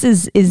 This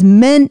is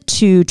meant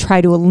to try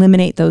to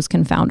eliminate those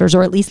confounders,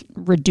 or at least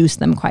reduce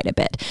them quite a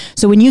bit.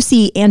 So when you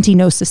see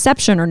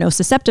anti-nociception or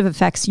nociceptive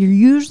effects, you're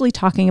usually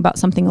talking about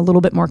something a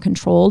little bit more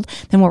controlled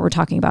than what we're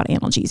talking about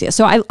analgesia.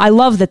 So I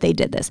love that they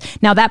did this.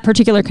 Now that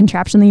particular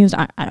contraption they used,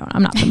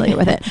 I'm not familiar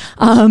with it.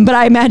 But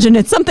I imagine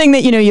it's something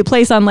that, you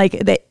place on like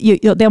that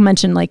they'll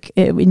mention like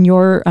in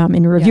your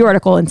review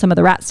article, and some of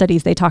the rat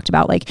studies, they talked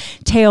about like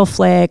tail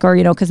flick, or,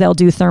 cause they'll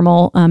do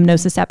thermal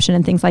nociception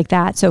and things like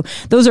that. So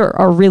those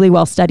are really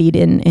well studied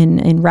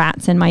in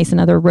rats and mice and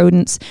other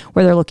rodents,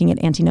 where they're looking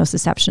at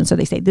anti-nociception. So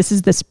they say, this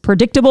is this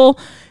predictable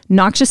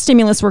noxious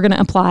stimulus we're going to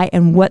apply,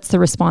 and what's the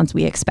response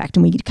we expect.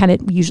 And we kind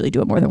of usually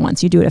do it more than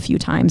once. You do it a few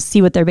times,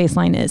 see what their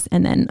baseline is,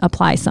 and then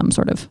apply some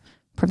sort of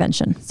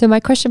prevention. So my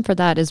question for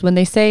that is, when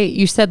they say,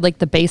 you said like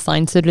the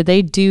baseline, so do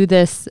they do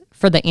this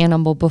for the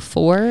animal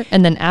before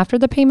and then after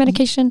the pain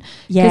medication?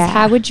 Yeah. Because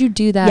how would you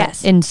do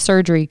that in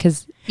surgery?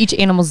 Because each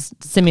animal's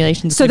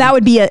simulation. So that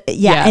would be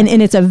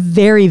And it's a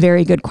very,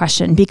 very good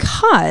question,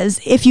 because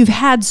if you've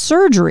had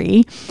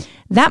surgery,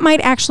 that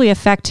might actually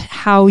affect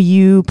how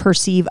you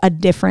perceive a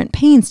different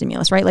pain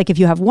stimulus, right? Like if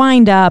you have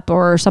wind up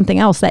or something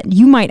else, that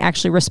you might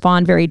actually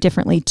respond very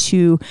differently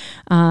to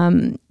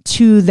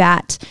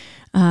that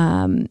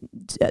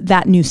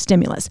new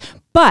stimulus.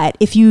 But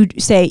if you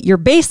say your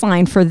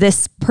baseline for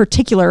this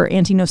particular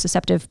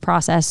anti-nociceptive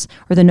process,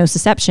 or the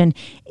nociception,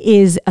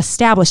 is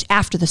established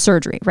after the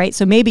surgery, right?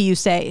 So maybe you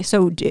say,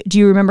 so do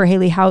you remember,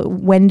 Haley,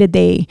 when did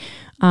they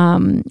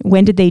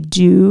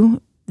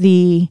do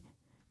the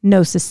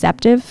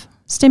nociceptive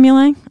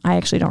stimuli? I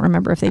actually don't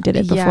remember if they did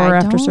it before or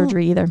after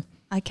surgery either.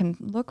 I can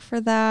look for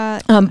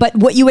that. But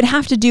what you would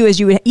have to do is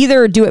you would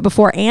either do it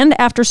before and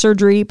after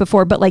surgery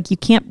but like you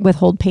can't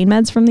withhold pain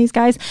meds from these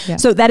guys. Yeah.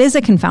 So that is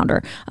a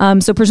confounder.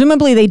 So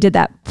presumably they did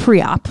that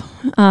pre-op,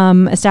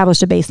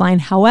 established a baseline.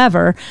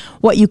 However,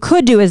 what you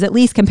could do is at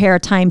least compare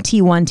time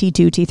T1,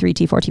 T2, T3,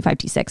 T4, T5,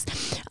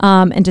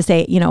 T6, and to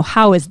say,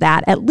 how is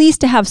that? At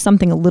least to have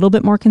something a little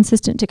bit more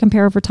consistent to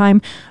compare over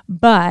time.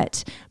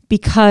 But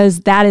because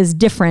that is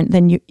different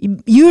than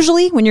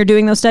usually when you're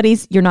doing those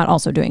studies, you're not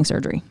also doing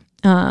surgery.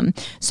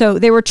 So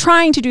they were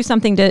trying to do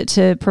something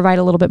to provide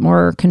a little bit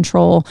more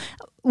control.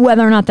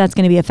 Whether or not that's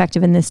going to be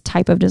effective in this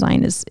type of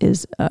design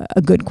is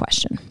a good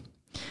question.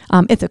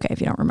 It's okay if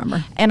you don't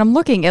remember. And I'm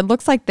looking, it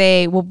looks like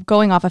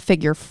going off of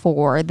figure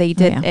 4, they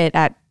did it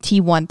at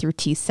T1 through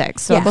T6.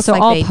 So it looks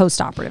like all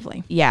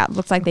post-operatively. Yeah, it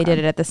looks like they did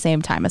it at the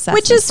same time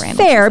assessment. Which is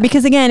fair,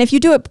 because again, if you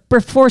do it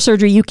before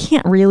surgery, you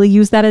can't really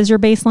use that as your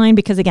baseline,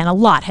 because again, a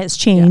lot has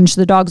changed.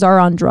 Yeah. The dogs are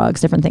on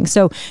drugs, different things.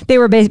 So they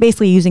were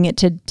basically using it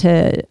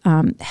to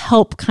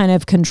help kind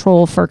of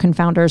control for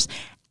confounders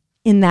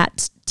in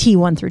that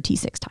T1 through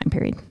T6 time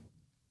period.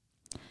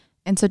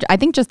 And so I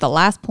think just the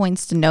last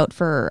points to note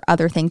for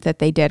other things that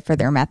they did for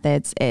their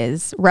methods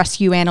is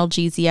rescue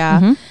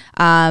analgesia.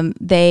 Mm-hmm.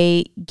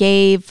 They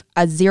gave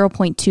a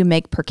 0.2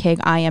 mg per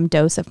kg IM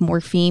dose of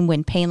morphine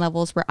when pain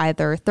levels were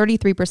either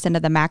 33%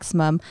 of the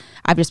maximum,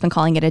 I've just been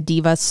calling it a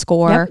DIVA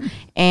score,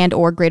 and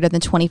or greater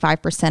than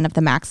 25% of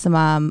the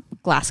maximum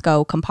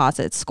Glasgow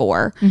composite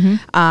score.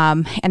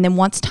 Mm-hmm. And then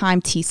once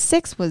time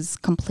T6 was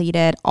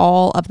completed,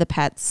 all of the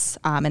pets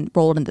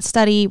enrolled in the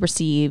study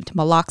received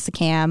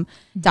meloxicam,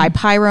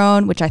 dipyrone,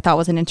 which I thought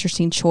was an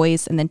interesting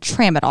choice, and then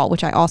tramadol,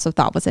 which I also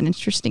thought was an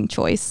interesting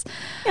choice.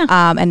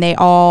 Yeah. And they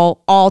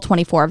all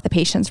 24 of the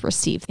patients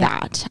received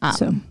that.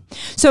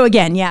 So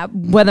again,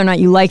 whether or not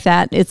you like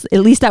that, it's at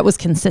least that was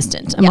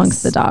consistent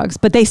amongst the dogs.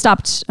 But they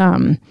stopped.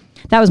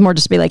 That was more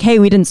just to be like, hey,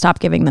 we didn't stop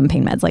giving them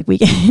pain meds. Like we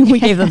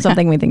gave them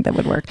something we think that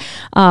would work.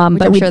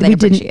 But I'm sure they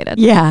appreciated.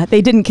 Yeah,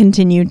 they didn't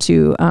continue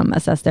to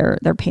assess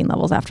their pain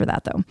levels after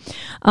that, though.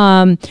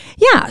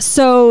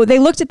 So they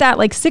looked at that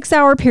like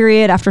 6-hour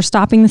period after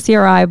stopping the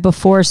CRI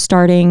before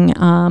starting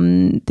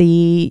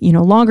the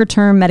longer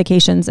term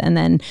medications, and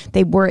then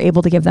they were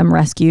able to give them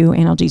rescue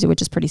analgesia,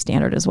 which is pretty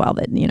standard as well.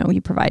 That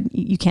you provide,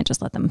 you can't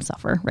just let them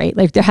suffer, right?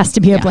 Like there has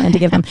to be a plan to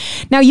give them.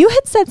 Now you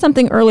had said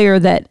something earlier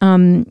that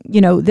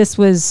this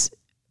was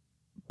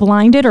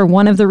blinded, or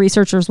one of the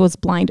researchers was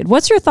blinded.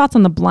 What's your thoughts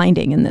on the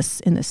blinding in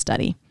this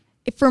study?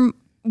 From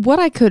what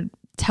I could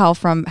tell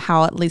from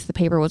how at least the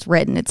paper was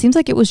written, it seems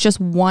like it was just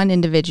one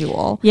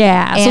individual.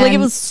 Yeah. So like it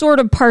was sort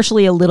of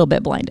partially a little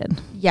bit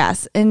blinded.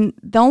 Yes. And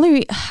the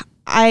only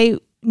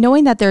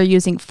knowing that they're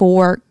using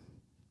 4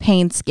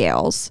 pain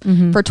scales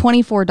for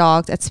 24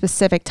 dogs at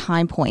specific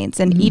time points.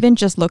 And even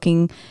just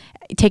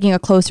taking a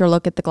closer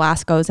look at the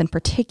Glasgow's in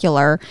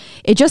particular,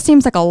 it just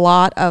seems like a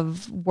lot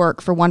of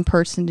work for one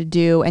person to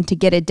do and to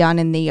get it done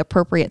in the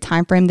appropriate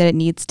time frame that it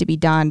needs to be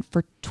done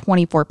for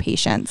 24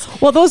 patients.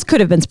 Well, those could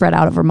have been spread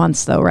out over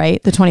months though,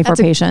 right? The 24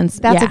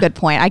 patients. That's a good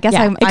point. I guess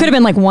it could have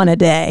been like one a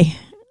day.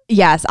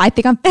 Yes, I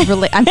think I'm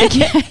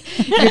thinking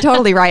you're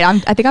totally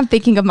right. I think I'm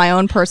thinking of my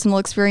own personal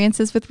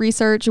experiences with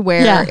research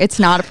where it's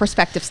not a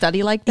prospective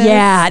study like this.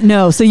 Yeah,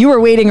 no. So you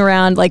were waiting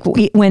around like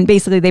when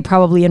basically they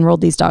probably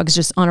enrolled these dogs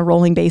just on a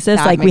rolling basis.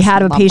 That like we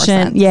had a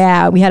patient.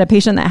 Yeah, we had a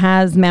patient that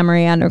has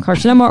mammary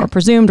adenocarcinoma or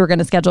presumed. We're going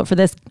to schedule it for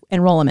this,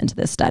 enroll them into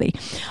this study.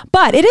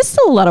 But it is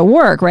still a lot of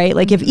work, right?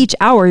 Like if each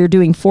hour you're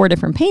doing 4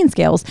 different pain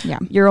scales,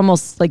 you're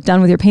almost like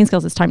done with your pain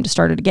scales. It's time to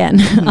start it again.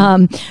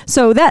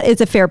 So that is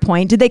a fair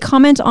point. Did they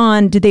comment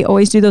on, did they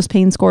always do those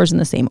pain scores in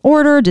the same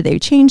order? Did they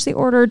change the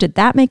order? Did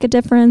that make a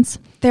difference?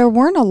 There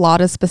weren't a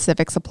lot of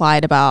specifics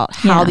applied about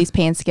how these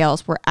pain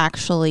scales were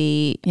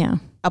actually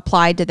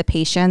applied to the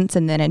patients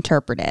and then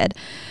interpreted.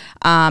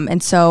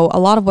 And so a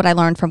lot of what I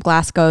learned from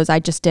Glasgow's, I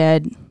just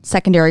did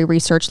secondary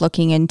research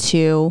looking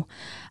into.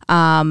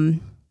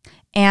 And,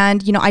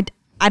 you know, I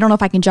don't know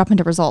if I can jump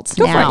into results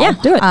Go now. for it. Yeah,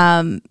 do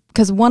it.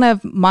 Because one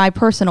of my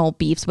personal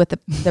beefs with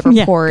the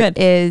report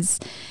is,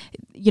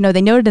 you know,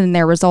 they noted in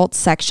their results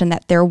section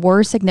that there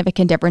were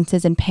significant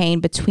differences in pain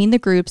between the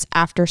groups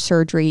after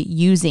surgery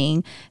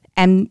using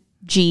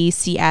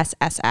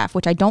MGCSSF,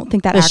 which I don't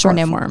think that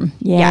acronym. Short form.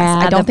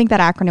 Yes, I don't think that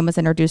acronym was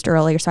introduced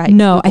earlier. So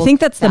I think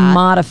that's the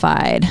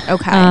modified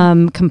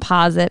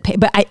composite,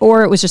 but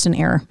or it was just an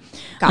error.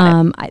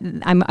 Got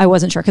it. I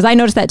wasn't sure because I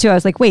noticed that too. I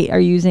was like, wait, are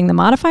you using the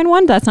modified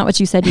one? That's not what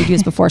you said you'd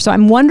used before. So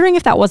I'm wondering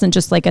if that wasn't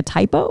just like a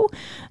typo,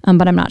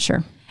 but I'm not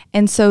sure.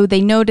 And so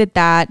they noted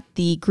that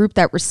the group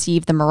that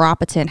received the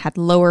meropitant had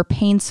lower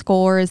pain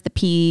scores. The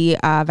P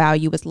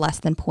value was less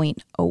than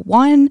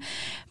 0.01.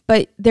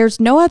 But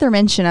there's no other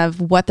mention of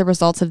what the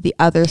results of the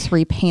other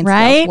 3 pain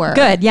scales were.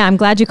 Good. Yeah, I'm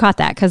glad you caught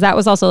that because that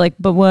was also like,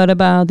 but what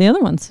about the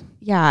other ones?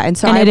 Yeah. And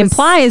so it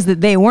implies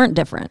that they weren't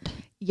different.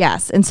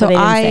 Yes. And so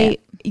I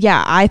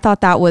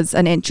thought that was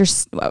a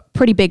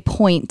pretty big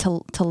point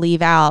to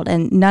leave out.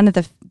 And none of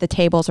the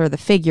tables or the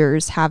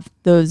figures have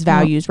those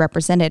values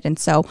represented. And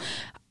so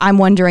I'm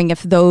wondering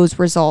if those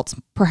results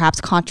perhaps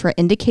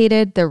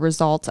contraindicated the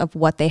results of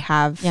what they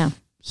have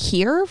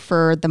here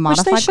for the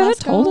modified. Which they should have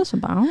told us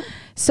about.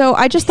 So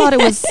I just thought it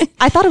was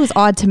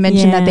odd to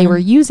mention that they were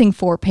using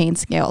 4 pain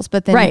scales,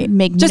 but then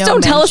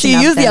don't tell us you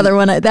used the other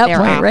one at that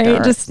point,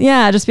 right? Just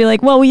be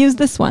like, well, we used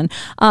this one.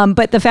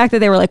 But the fact that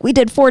they were like, we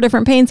did 4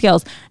 different pain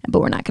scales,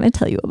 but we're not going to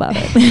tell you about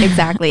it.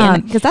 Exactly,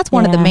 because that's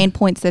one of the main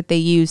points that they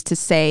use to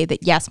say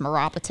that yes,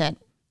 meropitant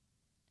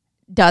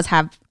does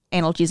have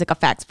analgesic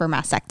effects for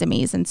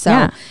mastectomies. And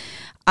so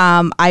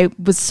I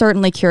was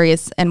certainly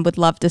curious and would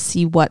love to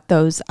see what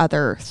those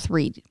other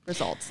 3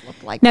 results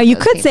look like. Now you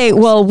could say,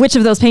 well, which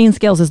of those pain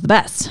scales is the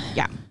best?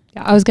 Yeah,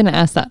 I was going to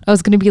ask that. I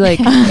was going to be like,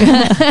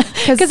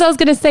 because I was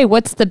going to say,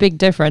 what's the big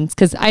difference?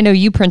 Because I know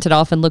you printed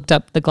off and looked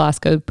up the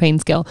Glasgow pain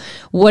scale.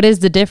 What is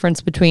the difference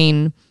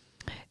between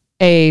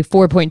a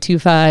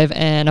 4.25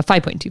 and a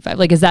 5.25?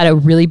 Like, is that a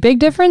really big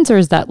difference or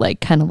is that like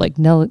kind of like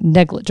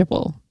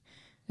negligible?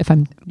 If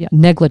I'm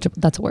negligible,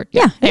 that's a word.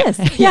 Yeah, it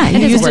is. Yeah,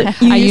 you used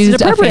it. You used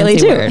it appropriately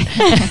too.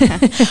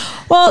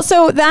 Well,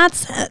 so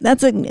that's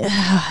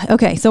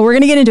okay. So we're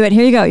gonna get into it.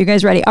 Here you go. You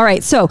guys ready? All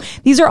right. So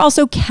these are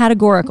also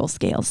categorical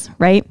scales,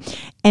 right?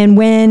 And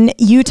when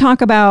you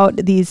talk about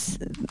these,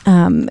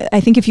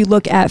 I think if you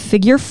look at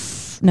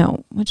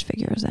which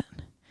figure is that?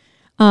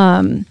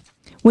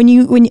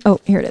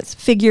 Here it is.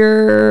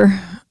 Figure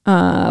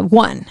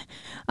 1.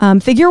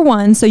 Figure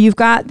 1, so you've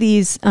got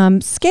these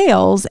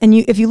scales, and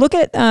if you look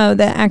at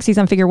the axes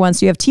on figure 1,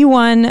 so you have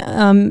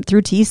T1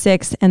 through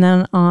T6, and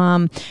then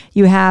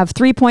you have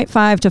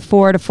 3.5 to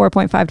 4 to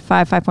 4.5 to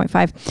 5,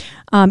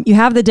 5.5. You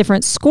have the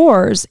different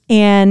scores,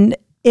 and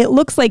it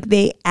looks like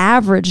they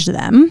averaged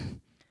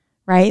them,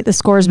 right? The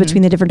scores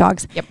between the different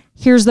dogs. Yep.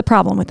 Here's the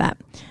problem with that.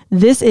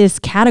 This is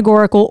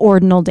categorical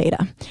ordinal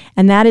data,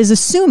 and that is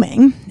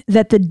assuming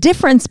that the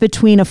difference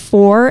between a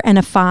 4 and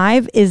a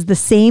 5 is the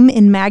same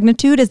in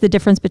magnitude as the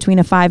difference between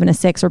a 5 and a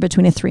 6 or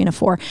between a 3 and a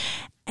 4.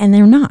 And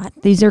they're not.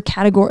 These are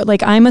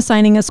like I'm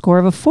assigning a score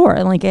of a 4,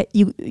 and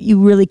you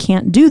really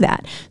can't do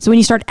that. So when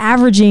you start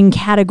averaging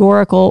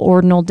categorical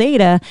ordinal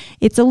data,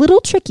 it's a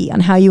little tricky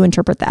on how you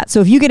interpret that. So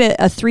if you get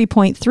a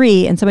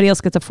 3.3 and somebody else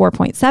gets a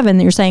 4.7,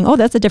 then you're saying, oh,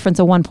 that's a difference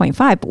of 1.5.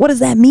 But what does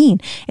that mean?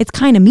 It's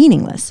kind of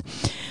meaningless.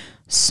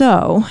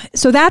 So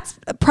that's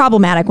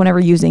problematic whenever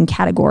using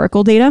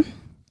categorical data.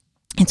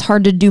 It's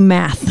hard to do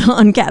math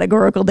on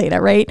categorical data,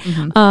 right?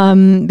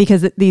 Mm-hmm.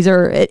 Because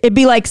it'd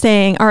be like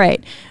saying, all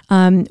right,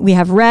 we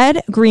have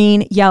red,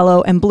 green,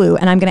 yellow, and blue,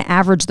 and I'm going to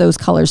average those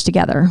colors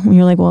together. And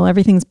you're like, well,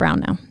 everything's brown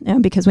now. Yeah,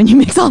 because when you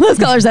mix all those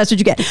colors, that's what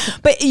you get.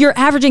 But you're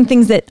averaging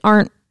things that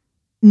aren't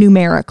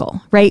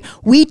numerical, right?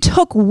 We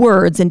took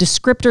words and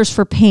descriptors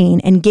for pain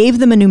and gave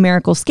them a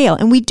numerical scale.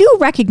 And we do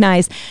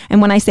recognize,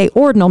 and when I say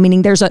ordinal,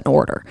 meaning there's an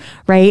order,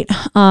 right?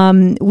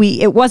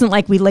 It wasn't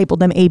like we labeled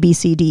them A, B,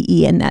 C, D,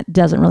 E, and that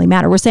doesn't really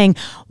matter. We're saying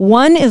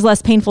 1 is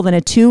less painful than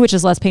a 2, which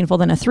is less painful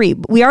than a 3.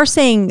 We are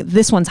saying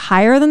this one's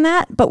higher than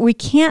that, but we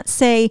can't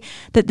say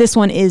that this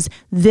one is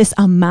this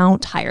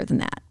amount higher than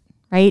that.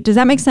 Right? Does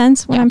that make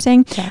sense what I'm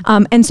saying?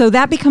 Yeah. And so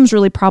that becomes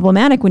really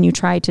problematic when you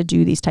try to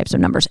do these types of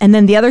numbers. And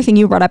then the other thing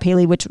you brought up,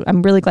 Haley, which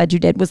I'm really glad you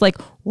did, was like,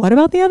 what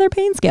about the other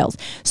pain scales?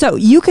 So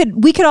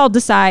we could all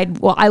decide,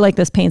 well, I like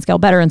this pain scale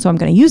better, and so I'm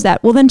going to use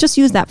that. Well, then just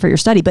use that for your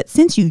study. But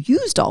since you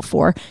used all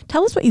 4,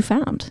 tell us what you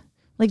found.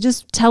 Like,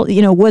 just tell,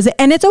 was it,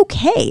 and it's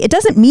okay. It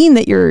doesn't mean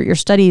that your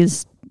study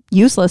is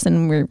useless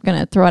and we're going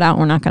to throw it out and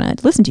we're not going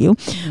to listen to you.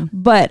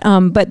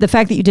 Mm-hmm. But the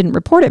fact that you didn't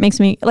report it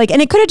makes me like,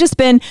 and it could have just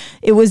been,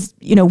 it was,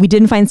 we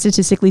didn't find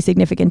statistically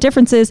significant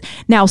differences.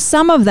 Now,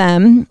 some of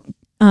them,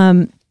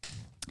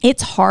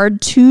 it's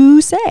hard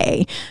to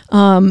say,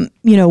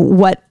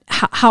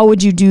 how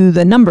would you do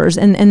the numbers?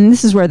 And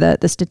this is where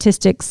the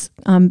statistics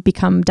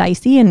become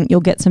dicey and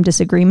you'll get some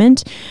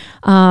disagreement.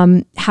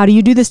 How do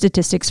you do the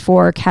statistics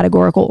for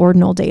categorical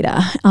ordinal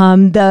data?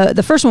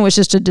 The first one was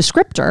just a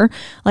descriptor,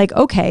 like,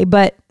 okay,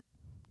 but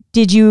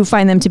did you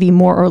find them to be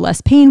more or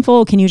less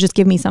painful? Can you just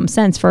give me some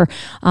sense for,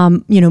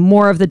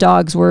 more of the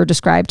dogs were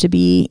described to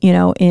be,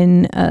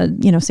 in,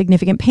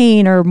 significant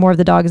pain, or more of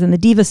the dogs in the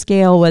DIVA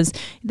scale was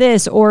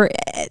this, or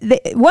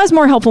it was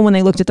more helpful when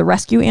they looked at the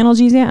rescue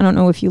analgesia. I don't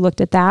know if you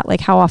looked at that,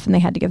 like how often they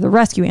had to give the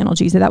rescue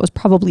analgesia. That was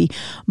probably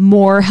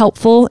more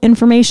helpful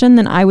information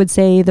than I would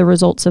say the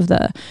results of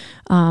the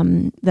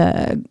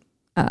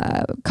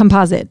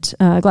composite,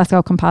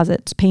 Glasgow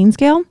composite pain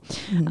scale.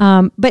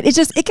 Mm-hmm. But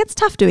it gets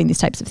tough doing these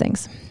types of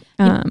things.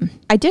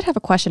 I did have a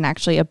question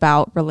actually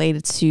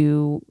related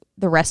to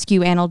the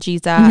rescue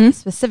analgesia,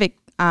 specific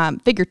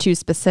figure 2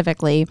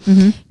 specifically,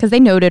 because they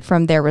noted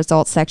from their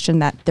results section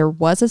that there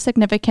was a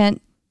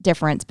significant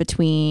difference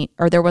between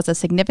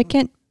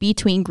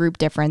group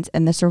difference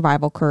in the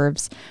survival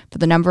curves for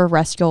the number of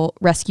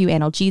rescue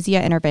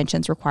analgesia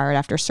interventions required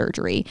after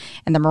surgery.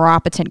 And the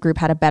meropitant group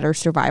had a better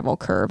survival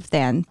curve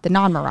than the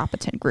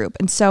non-meropitant group.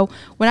 And so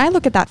when I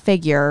look at that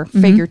figure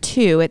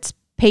 2, it's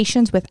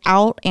patients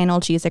without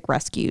analgesic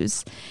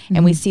rescues.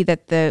 And we see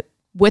that the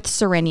with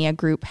Cerenia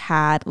group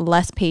had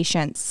less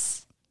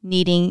patients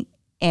needing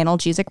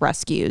analgesic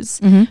rescues,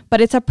 but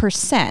it's a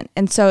percent.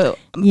 And so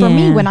for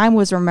me, when I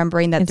was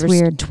remembering that there's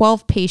weird.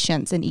 12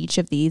 patients in each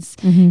of these,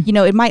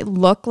 it might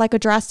look like a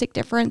drastic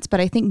difference, but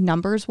I think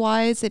numbers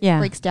wise, it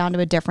breaks down to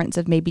a difference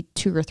of maybe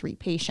 2 or 3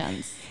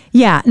 patients.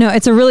 Yeah, no,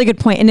 it's a really good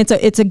point. And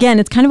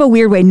it's kind of a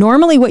weird way.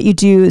 Normally what you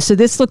do, so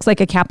this looks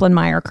like a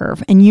Kaplan-Meier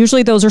curve, and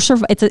usually those are,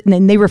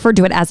 and they refer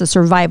to it as a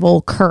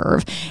survival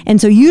curve. And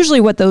so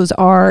usually what those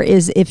are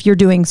is if you're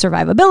doing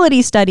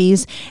survivability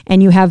studies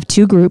and you have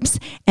 2 groups,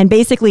 and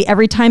basically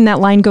every time that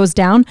line goes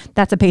down,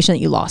 that's a patient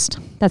that you lost.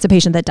 That's a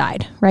patient that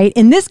died, right?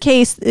 In this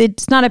case,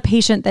 it's not a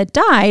patient that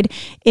died.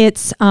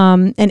 It's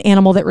an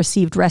animal that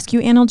received rescue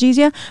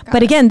analgesia.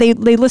 But again, they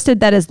listed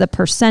that as the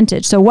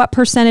percentage. So what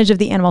percentage of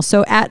the animals?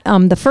 So at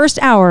the first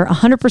hour,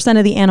 100%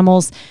 of the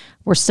animals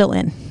were still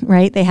in,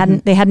 right? They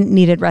hadn't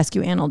needed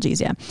rescue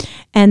analgesia.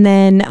 And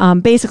then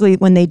basically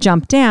when they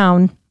jumped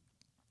down,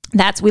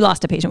 we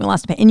lost a patient.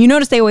 And you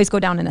notice they always go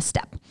down in a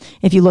step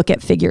if you look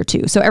at figure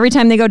 2. So every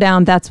time they go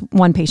down, that's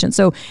 1 patient.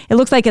 So it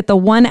looks like at the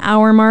 1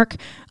 hour mark,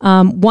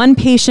 1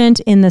 patient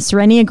in the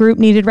Cerenia group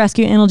needed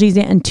rescue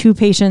analgesia and 2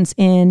 patients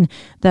in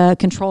the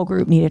control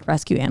group needed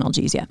rescue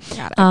analgesia.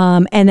 Got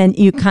it. And then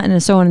you kind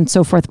of so on and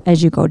so forth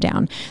as you go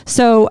down.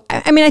 So,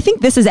 I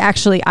think this is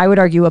actually, I would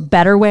argue, a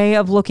better way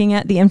of looking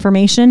at the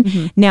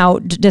information. Now,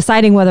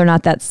 deciding whether or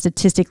not that's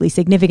statistically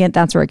significant,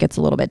 that's where it gets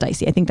a little bit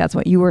dicey. I think that's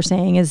what you were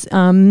saying is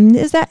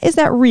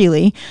that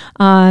really?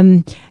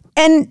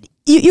 And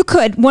you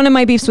could, one of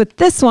my beefs with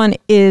this one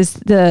is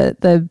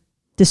the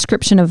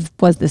description of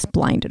was this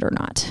blinded or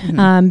not,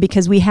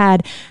 because we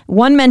had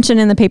one mention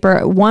in the paper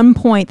at one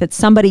point that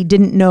somebody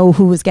didn't know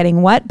who was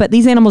getting what, but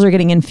these animals are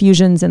getting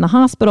infusions in the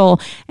hospital,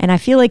 and I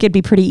feel like it'd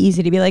be pretty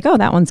easy to be like, oh,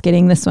 that one's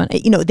getting this one.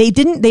 They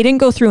didn't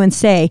go through and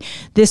say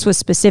this was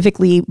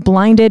specifically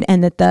blinded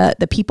and that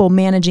the people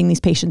managing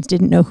these patients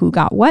didn't know who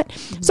got what.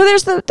 So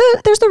there's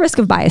the risk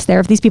of bias there.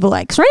 If these people are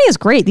like, Cerenia is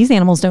great, these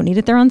animals don't need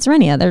it, they're on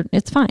Cerenia,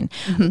 it's fine.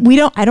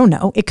 I don't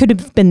know. It could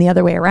have been the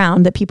other way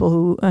around, that people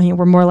who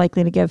were more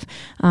likely to give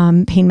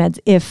pain meds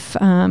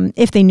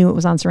if they knew it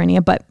was on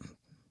Cerenia, but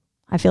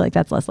I feel like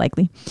that's less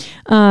likely.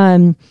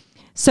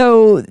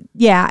 So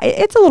yeah,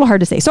 it's a little hard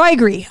to say. So I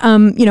agree.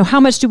 How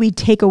much do we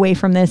take away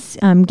from this,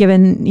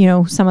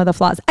 given, some of the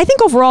flaws? I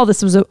think overall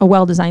this was a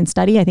well-designed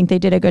study. I think they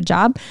did a good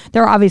job.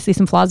 There are obviously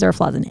some flaws. There are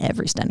flaws in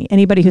every study.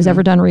 Anybody who's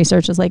ever done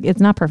research is like,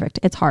 it's not perfect.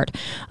 It's hard.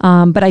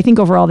 But I think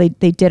overall they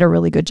did a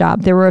really good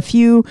job. There were a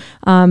few,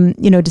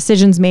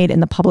 decisions made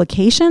in the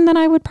publication that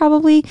I would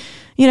probably,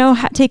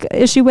 take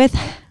issue with.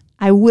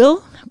 I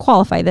will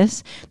qualify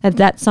this,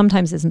 that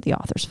sometimes isn't the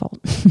author's fault.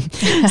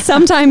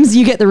 Sometimes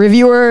you get the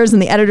reviewers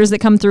and the editors that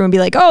come through and be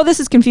like, oh, this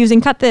is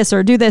confusing, cut this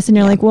or do this. And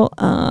you're like, well,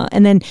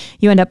 and then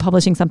you end up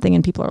publishing something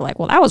and people are like,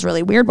 well, that was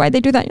really weird. Why'd they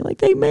do that? And you're like,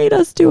 they made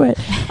us do it.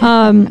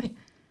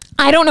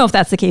 I don't know if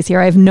that's the case here.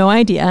 I have no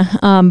idea.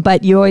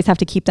 But you always have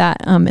to keep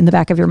that in the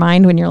back of your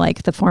mind when you're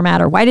like the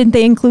format, or why didn't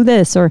they include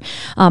this? Or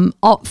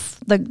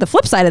the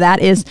flip side of that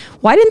is,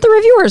 why didn't the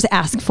reviewers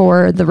ask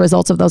for the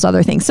results of those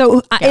other things?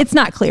 So it's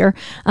not clear.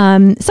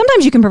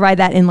 Sometimes you can provide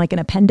that in like an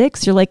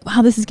appendix. You're like,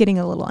 wow, this is getting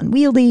a little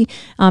unwieldy.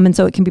 And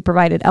so it can be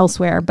provided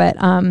elsewhere. But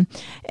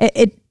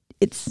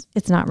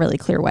it's not really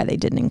clear why they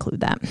didn't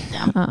include that.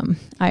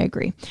 I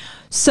agree.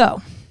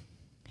 So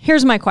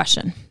here's my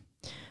question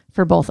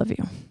for both of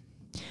you.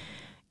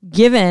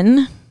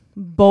 Given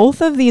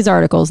both of these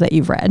articles that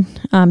you've read,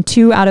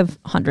 2 out of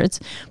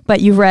hundreds,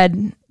 but you've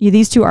read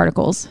these 2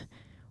 articles,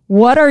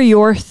 what are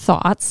your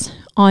thoughts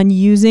on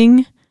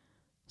using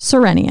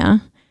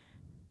Cerenia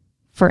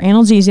for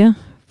analgesia,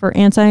 for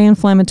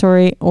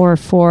anti-inflammatory, or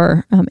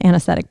for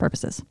anesthetic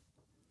purposes?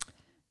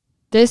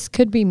 This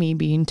could be me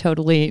being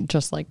totally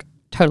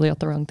out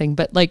the wrong thing,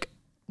 but like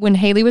when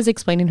Haley was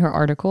explaining her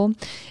article,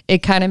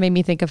 it kind of made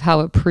me think of how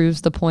it proves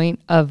the point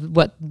of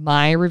what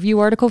my review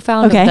article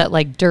found, of that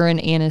like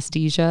during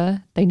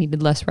anesthesia, they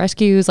needed less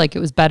rescues. Like it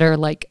was better.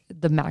 Like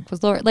the MAC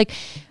was lower. Like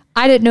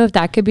I didn't know if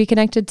that could be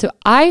connected. So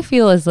I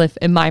feel as if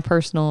in my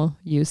personal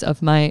use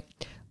of my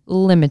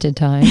limited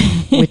time,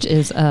 which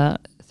is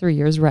 3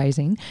 years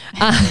rising.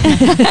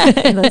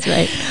 That's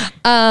right.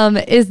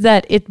 Is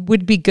that it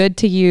would be good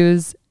to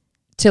use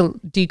to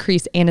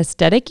decrease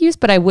anesthetic use,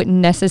 but I wouldn't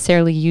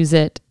necessarily use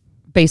it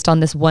based on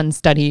this one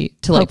study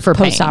to like for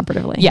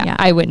post-operatively. Yeah,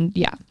 I wouldn't.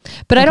 Yeah.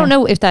 But I don't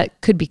know if that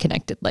could be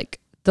connected,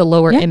 like the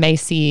lower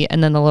MAC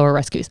and then the lower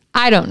rescues.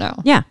 I don't know.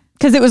 Yeah.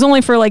 Because it was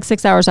only for like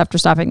 6 hours after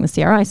stopping the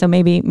CRI. So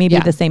maybe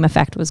the same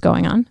effect was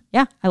going on.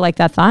 Yeah. I like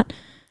that thought.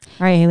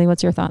 All right, Haley,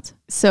 what's your thoughts?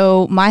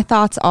 So my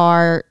thoughts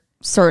are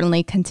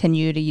certainly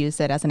continue to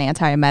use it as an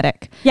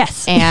antiemetic.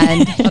 Yes.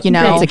 And,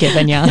 That's a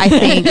given, yeah. I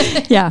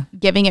think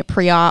giving it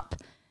pre-op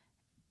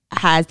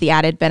has the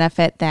added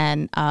benefit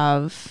then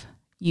of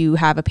you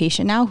have a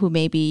patient now who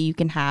maybe you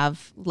can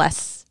have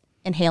less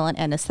inhalant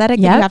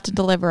anesthetic that you have to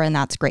deliver, and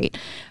that's great.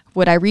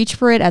 Would I reach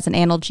for it as an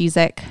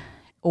analgesic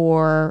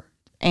or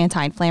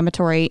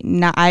anti-inflammatory?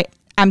 No,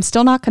 I'm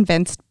still not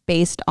convinced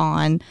based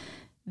on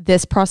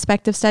this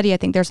prospective study. I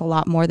think there's a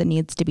lot more that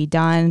needs to be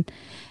done.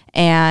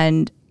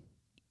 And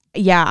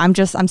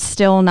I'm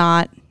still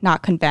not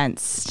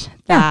convinced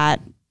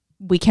that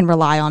we can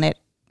rely on it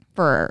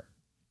for,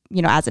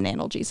 as an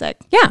analgesic.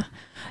 Yeah.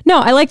 No,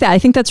 I like that. I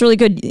think that's really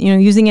good.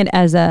 Using it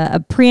as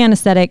a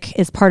pre-anesthetic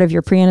is part of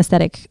your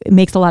pre-anesthetic. It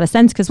makes a lot of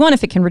sense because one,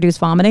 if it can reduce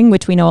vomiting,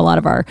 which we know a lot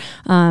of our,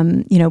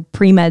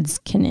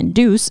 pre-meds can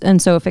induce.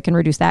 And so if it can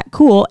reduce that,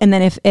 cool. And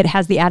then if it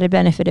has the added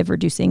benefit of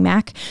reducing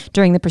MAC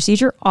during the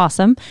procedure,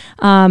 awesome.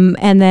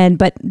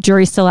 But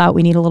jury's still out.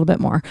 We need a little bit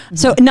more. Mm-hmm.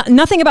 So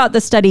nothing about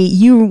the study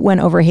you went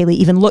over, Haley,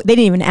 they didn't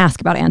even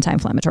ask about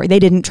anti-inflammatory. They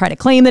didn't try to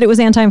claim that it was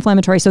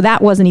anti-inflammatory. So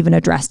that wasn't even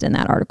addressed in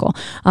that article.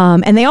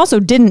 And they also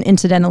didn't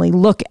incidentally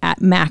look at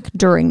MAC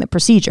during the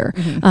procedure.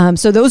 Mm-hmm.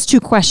 So those 2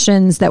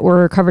 questions that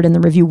were covered in the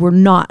review were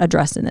not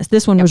addressed in this.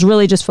 This one was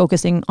really just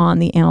focusing on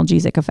the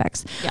analgesic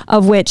effects,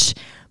 of which,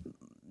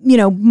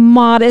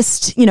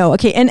 modest,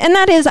 okay. And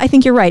that is, I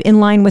think you're right, in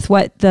line with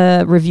what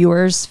the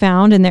reviewers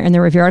found in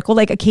their review article.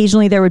 Like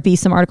occasionally there would be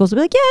some articles that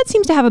would be like, it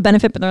seems to have a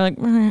benefit, but they're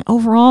like,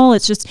 overall,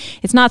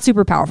 it's not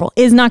super powerful.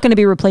 It's not going to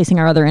be replacing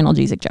our other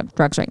analgesic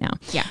drugs right now.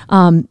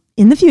 Yeah.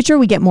 In the future,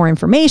 we get more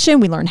information.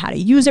 We learn how to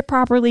use it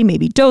properly.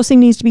 Maybe dosing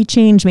needs to be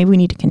changed. Maybe we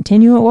need to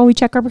continue it while we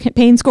check our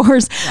pain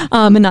scores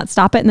and not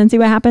stop it and then see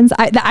what happens.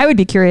 I would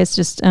be curious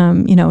just,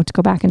 to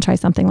go back and try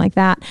something like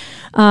that.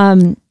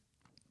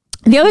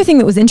 The other thing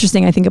that was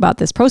interesting, I think, about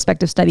this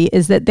prospective study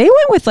is that they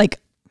went with like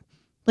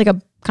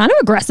a kind of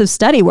aggressive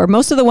study where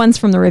most of the ones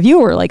from the review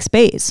were like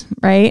SPAs,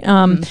 right?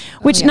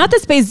 Which not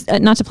that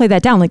SPAs, not to play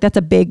that down, like that's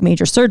a big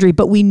major surgery,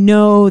 but we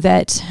know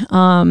that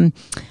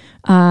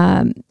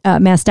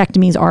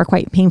mastectomies are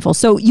quite painful.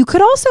 So you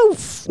could also,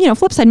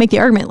 flip side, make the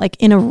argument like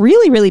in a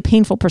really, really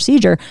painful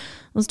procedure,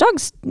 those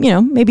dogs,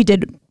 maybe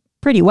did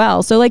pretty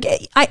well. So like,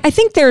 I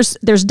think there's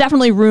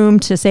definitely room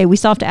to say we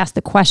still have to ask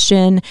the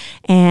question,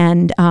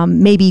 and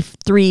maybe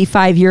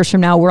 3-5 years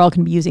from now, we're all going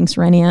to be using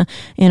Cerenia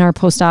in our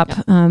post-op,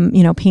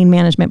 pain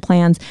management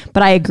plans.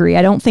 But I agree.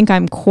 I don't think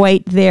I'm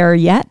quite there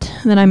yet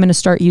that I'm going to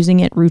start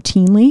using it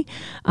routinely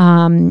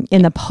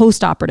in the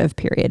post-operative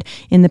period.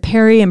 In the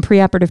peri and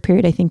preoperative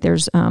period, I think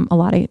there's a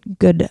lot of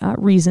good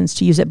reasons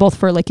to use it, both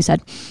for, like you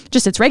said,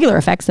 just its regular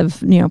effects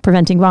of,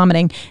 preventing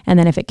vomiting. And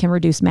then if it can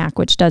reduce MAC,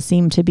 which does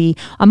seem to be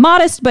a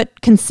modest, but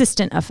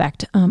consistent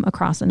effect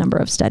across a number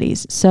of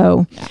studies.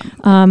 So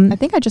I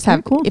think I just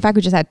have, if I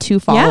could just add 2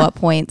 follow-up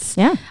points.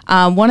 Yeah.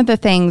 One of the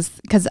things,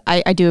 because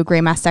I do agree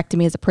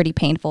mastectomy is a pretty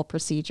painful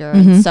procedure.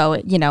 Mm-hmm.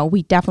 So,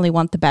 we definitely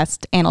want the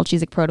best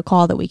analgesic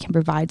protocol that we can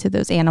provide to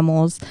those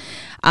animals.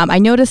 I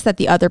noticed that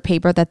the other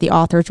paper that the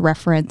authors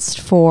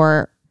referenced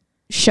for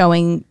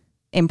showing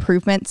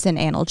improvements in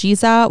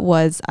analgesia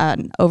was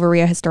an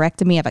ovarian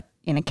hysterectomy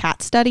in a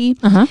cat study.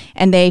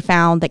 And they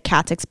found that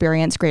cats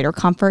experienced greater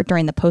comfort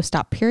during the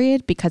post-op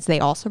period because they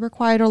also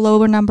required a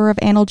lower number of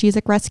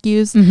analgesic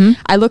rescues.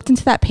 I looked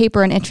into that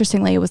paper, and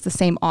interestingly, it was the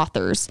same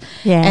authors.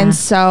 Yeah. And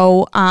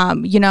so,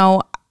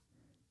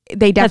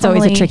 they definitely... That's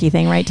always a tricky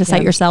thing, right? To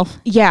cite yourself.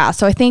 Yeah.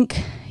 So I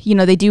think,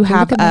 they do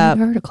have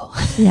an article.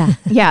 Yeah.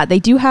 Yeah, they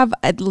do have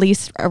at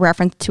least a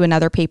reference to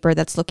another paper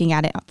that's looking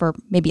at it for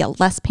maybe a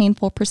less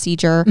painful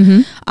procedure.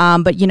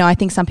 But, I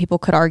think some people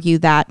could argue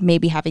that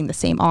maybe having the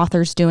same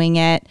authors doing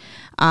it.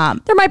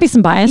 There might be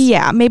some bias.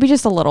 Yeah, maybe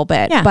just a little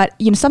bit. Yeah. But,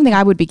 something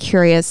I would be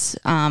curious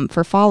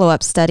for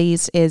follow-up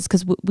studies is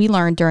because we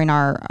learned during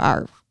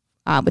our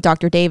with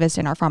Dr. Davis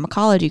in our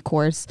pharmacology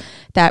course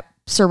that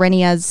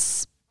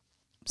Cerenia's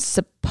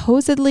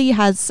supposedly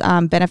has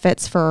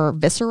benefits for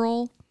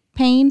visceral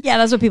pain. Yeah,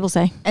 that's what people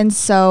say. And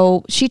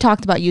so she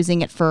talked about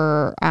using it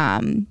for,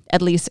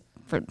 at least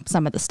for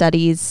some of the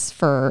studies,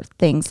 for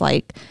things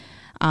like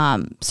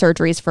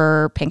surgeries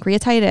for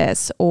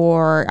pancreatitis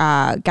or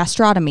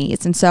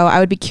gastrotomies. And so I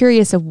would be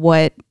curious of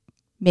what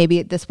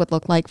maybe this would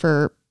look like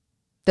for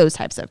those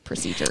types of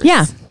procedures.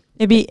 Yeah.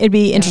 It'd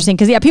be interesting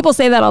because people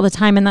say that all the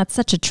time, and that's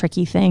such a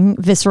tricky thing.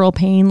 Visceral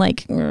pain,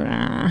 like,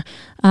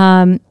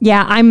 I'm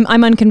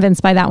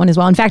unconvinced by that one as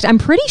well. In fact, I'm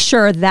pretty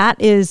sure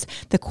that is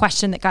the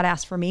question that got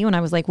asked for me when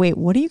I was like, wait,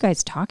 what are you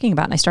guys talking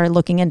about? And I started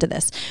looking into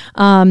this.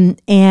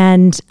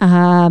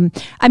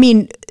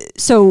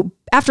 So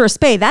after a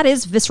spay, that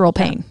is visceral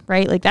pain,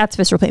 right? Like that's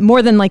visceral pain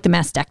more than like the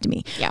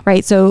mastectomy,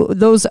 right? So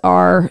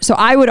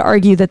I would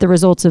argue that the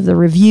results of the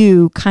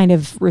review kind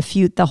of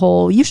refute the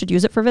whole, you should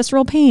use it for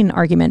visceral pain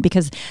argument,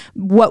 because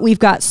what we've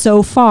got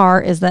so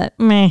far is that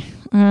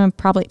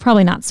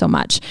probably not so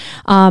much.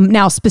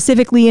 Now,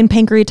 specifically in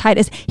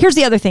pancreatitis, here's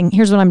the other thing.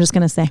 Here's what I'm just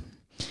going to say.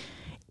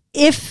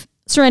 If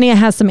Cerenia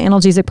has some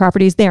analgesic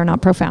properties, they are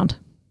not profound.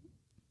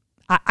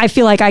 I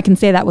feel like I can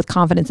say that with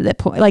confidence at that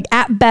point. Like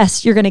at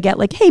best, you're going to get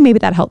like, hey, maybe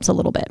that helps a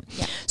little bit.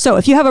 Yeah. So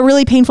if you have a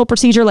really painful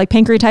procedure like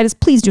pancreatitis,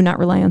 please do not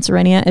rely on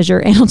Cerenia as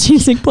your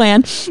analgesic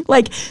plan.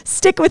 Like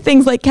stick with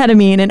things like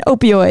ketamine and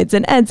opioids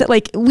and eds.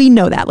 Like we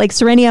know that. Like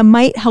Cerenia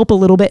might help a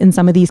little bit in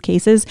some of these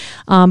cases,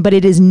 but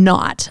it is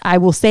not. I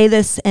will say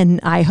this, and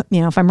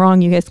if I'm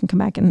wrong, you guys can come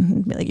back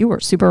and be like, you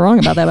were super wrong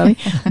about that, Bobby.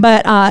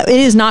 But it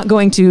is not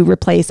going to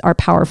replace our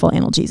powerful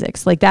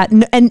analgesics like that.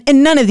 And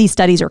none of these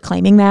studies are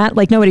claiming that.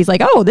 Like nobody's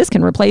like, oh, this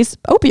can replace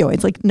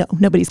opioids. Like, no,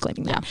 nobody's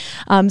claiming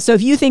that. So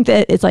if you think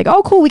that it's like,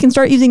 oh, cool, we can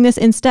start using this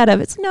instead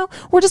of, it's no,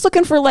 we're just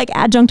looking for like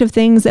adjunctive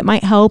things that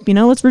might help,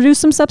 let's reduce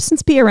some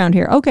substance P around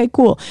here. Okay,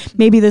 cool.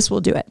 Maybe this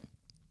will do it.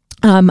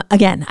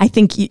 Again, I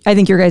think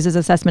your guys'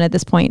 assessment at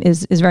this point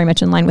is very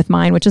much in line with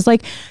mine, which is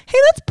like, hey,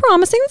 that's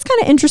promising. That's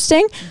kind of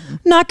interesting.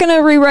 Not going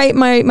to rewrite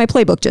my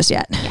playbook just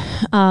yet.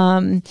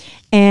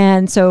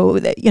 And so,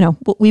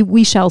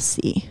 we shall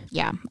see.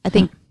 Yeah. I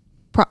think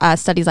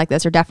studies like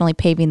this are definitely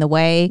paving the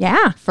way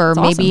for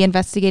maybe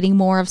investigating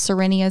more of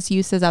Cerenia's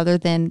uses other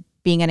than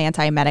being an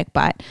antiemetic.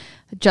 But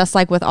just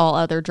like with all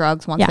other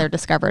drugs, once they're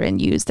discovered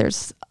and used,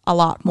 there's a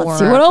lot more. Let's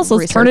see what else.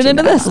 Let's turn it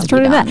into this. Let's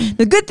turn it into that.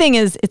 The good thing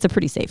is it's a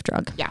pretty safe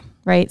drug. Yeah.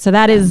 Right. So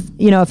that is,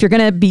 if you're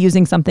going to be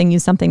using something,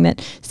 use something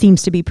that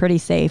seems to be pretty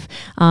safe.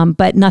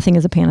 But nothing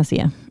is a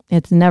panacea.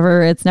 It's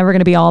never going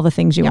to be all the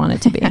things you want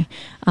it to be.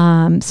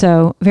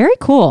 So very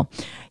cool.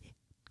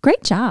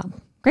 Great job.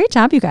 Great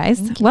job, you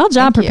guys. Well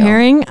job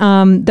preparing.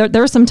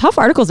 There were some tough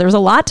articles. There was a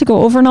lot to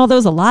go over in all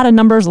those, a lot of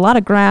numbers, a lot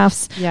of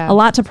graphs, a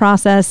lot to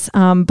process.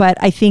 But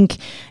I think,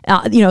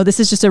 this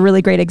is just a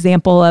really great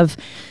example of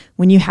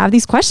when you have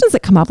these questions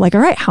that come up, like,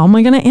 all right, how am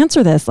I going to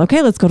answer this?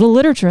 Okay, let's go to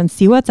literature and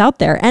see what's out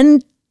there.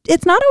 And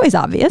it's not always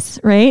obvious,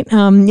 right?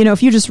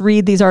 If you just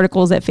read these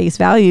articles at face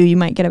value, you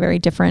might get a very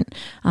different,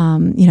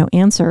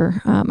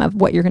 answer of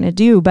what you're going to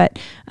do. But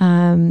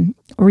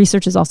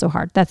research is also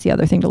hard. That's the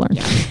other thing to learn.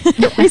 Yeah.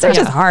 Research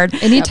is hard.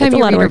 Anytime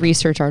you read a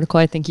research article,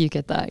 I think you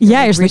get that. You're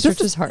like,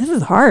 research is hard. This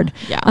is hard.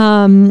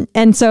 Yeah.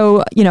 And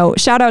so,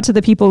 shout out to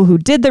the people who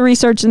did the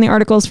research in the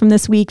articles from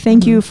this week.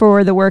 Thank you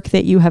for the work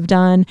that you have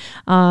done.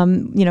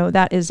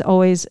 That is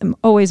always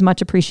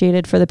much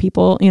appreciated for the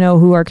people,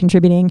 who are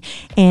contributing.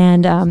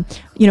 And,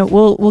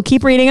 we'll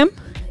keep reading them.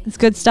 It's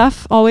good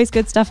stuff. Always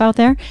good stuff out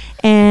there.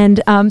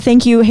 And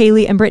thank you,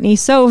 Haley and Brittany,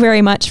 so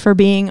very much for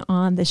being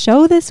on the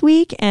show this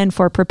week and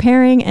for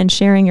preparing and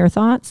sharing your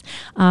thoughts.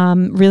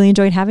 Really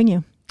enjoyed having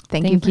you.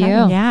 Thank you.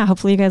 Yeah.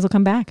 Hopefully you guys will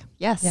come back.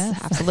 Yes.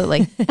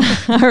 Absolutely.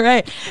 All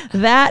right.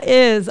 That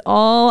is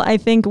all I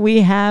think we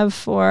have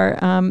for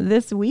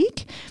this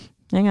week.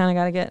 Hang on. I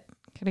gotta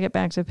get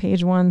back to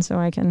page 1 so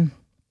I think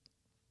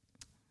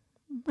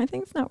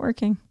it's not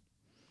working.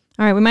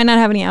 All right. We might not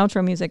have any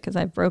outro music because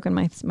I've broken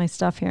my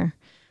stuff here.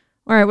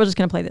 All right, we're just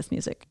going to play this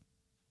music.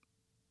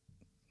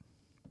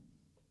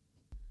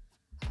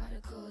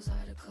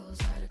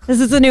 This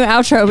is the new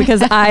outro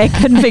because I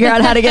couldn't figure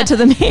out how to get to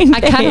the main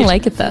page. I kind of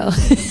like it though.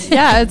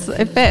 Yeah,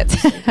 it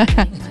fits.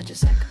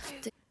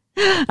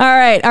 All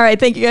right.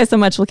 Thank you guys so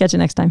much. We'll catch you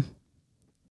next time.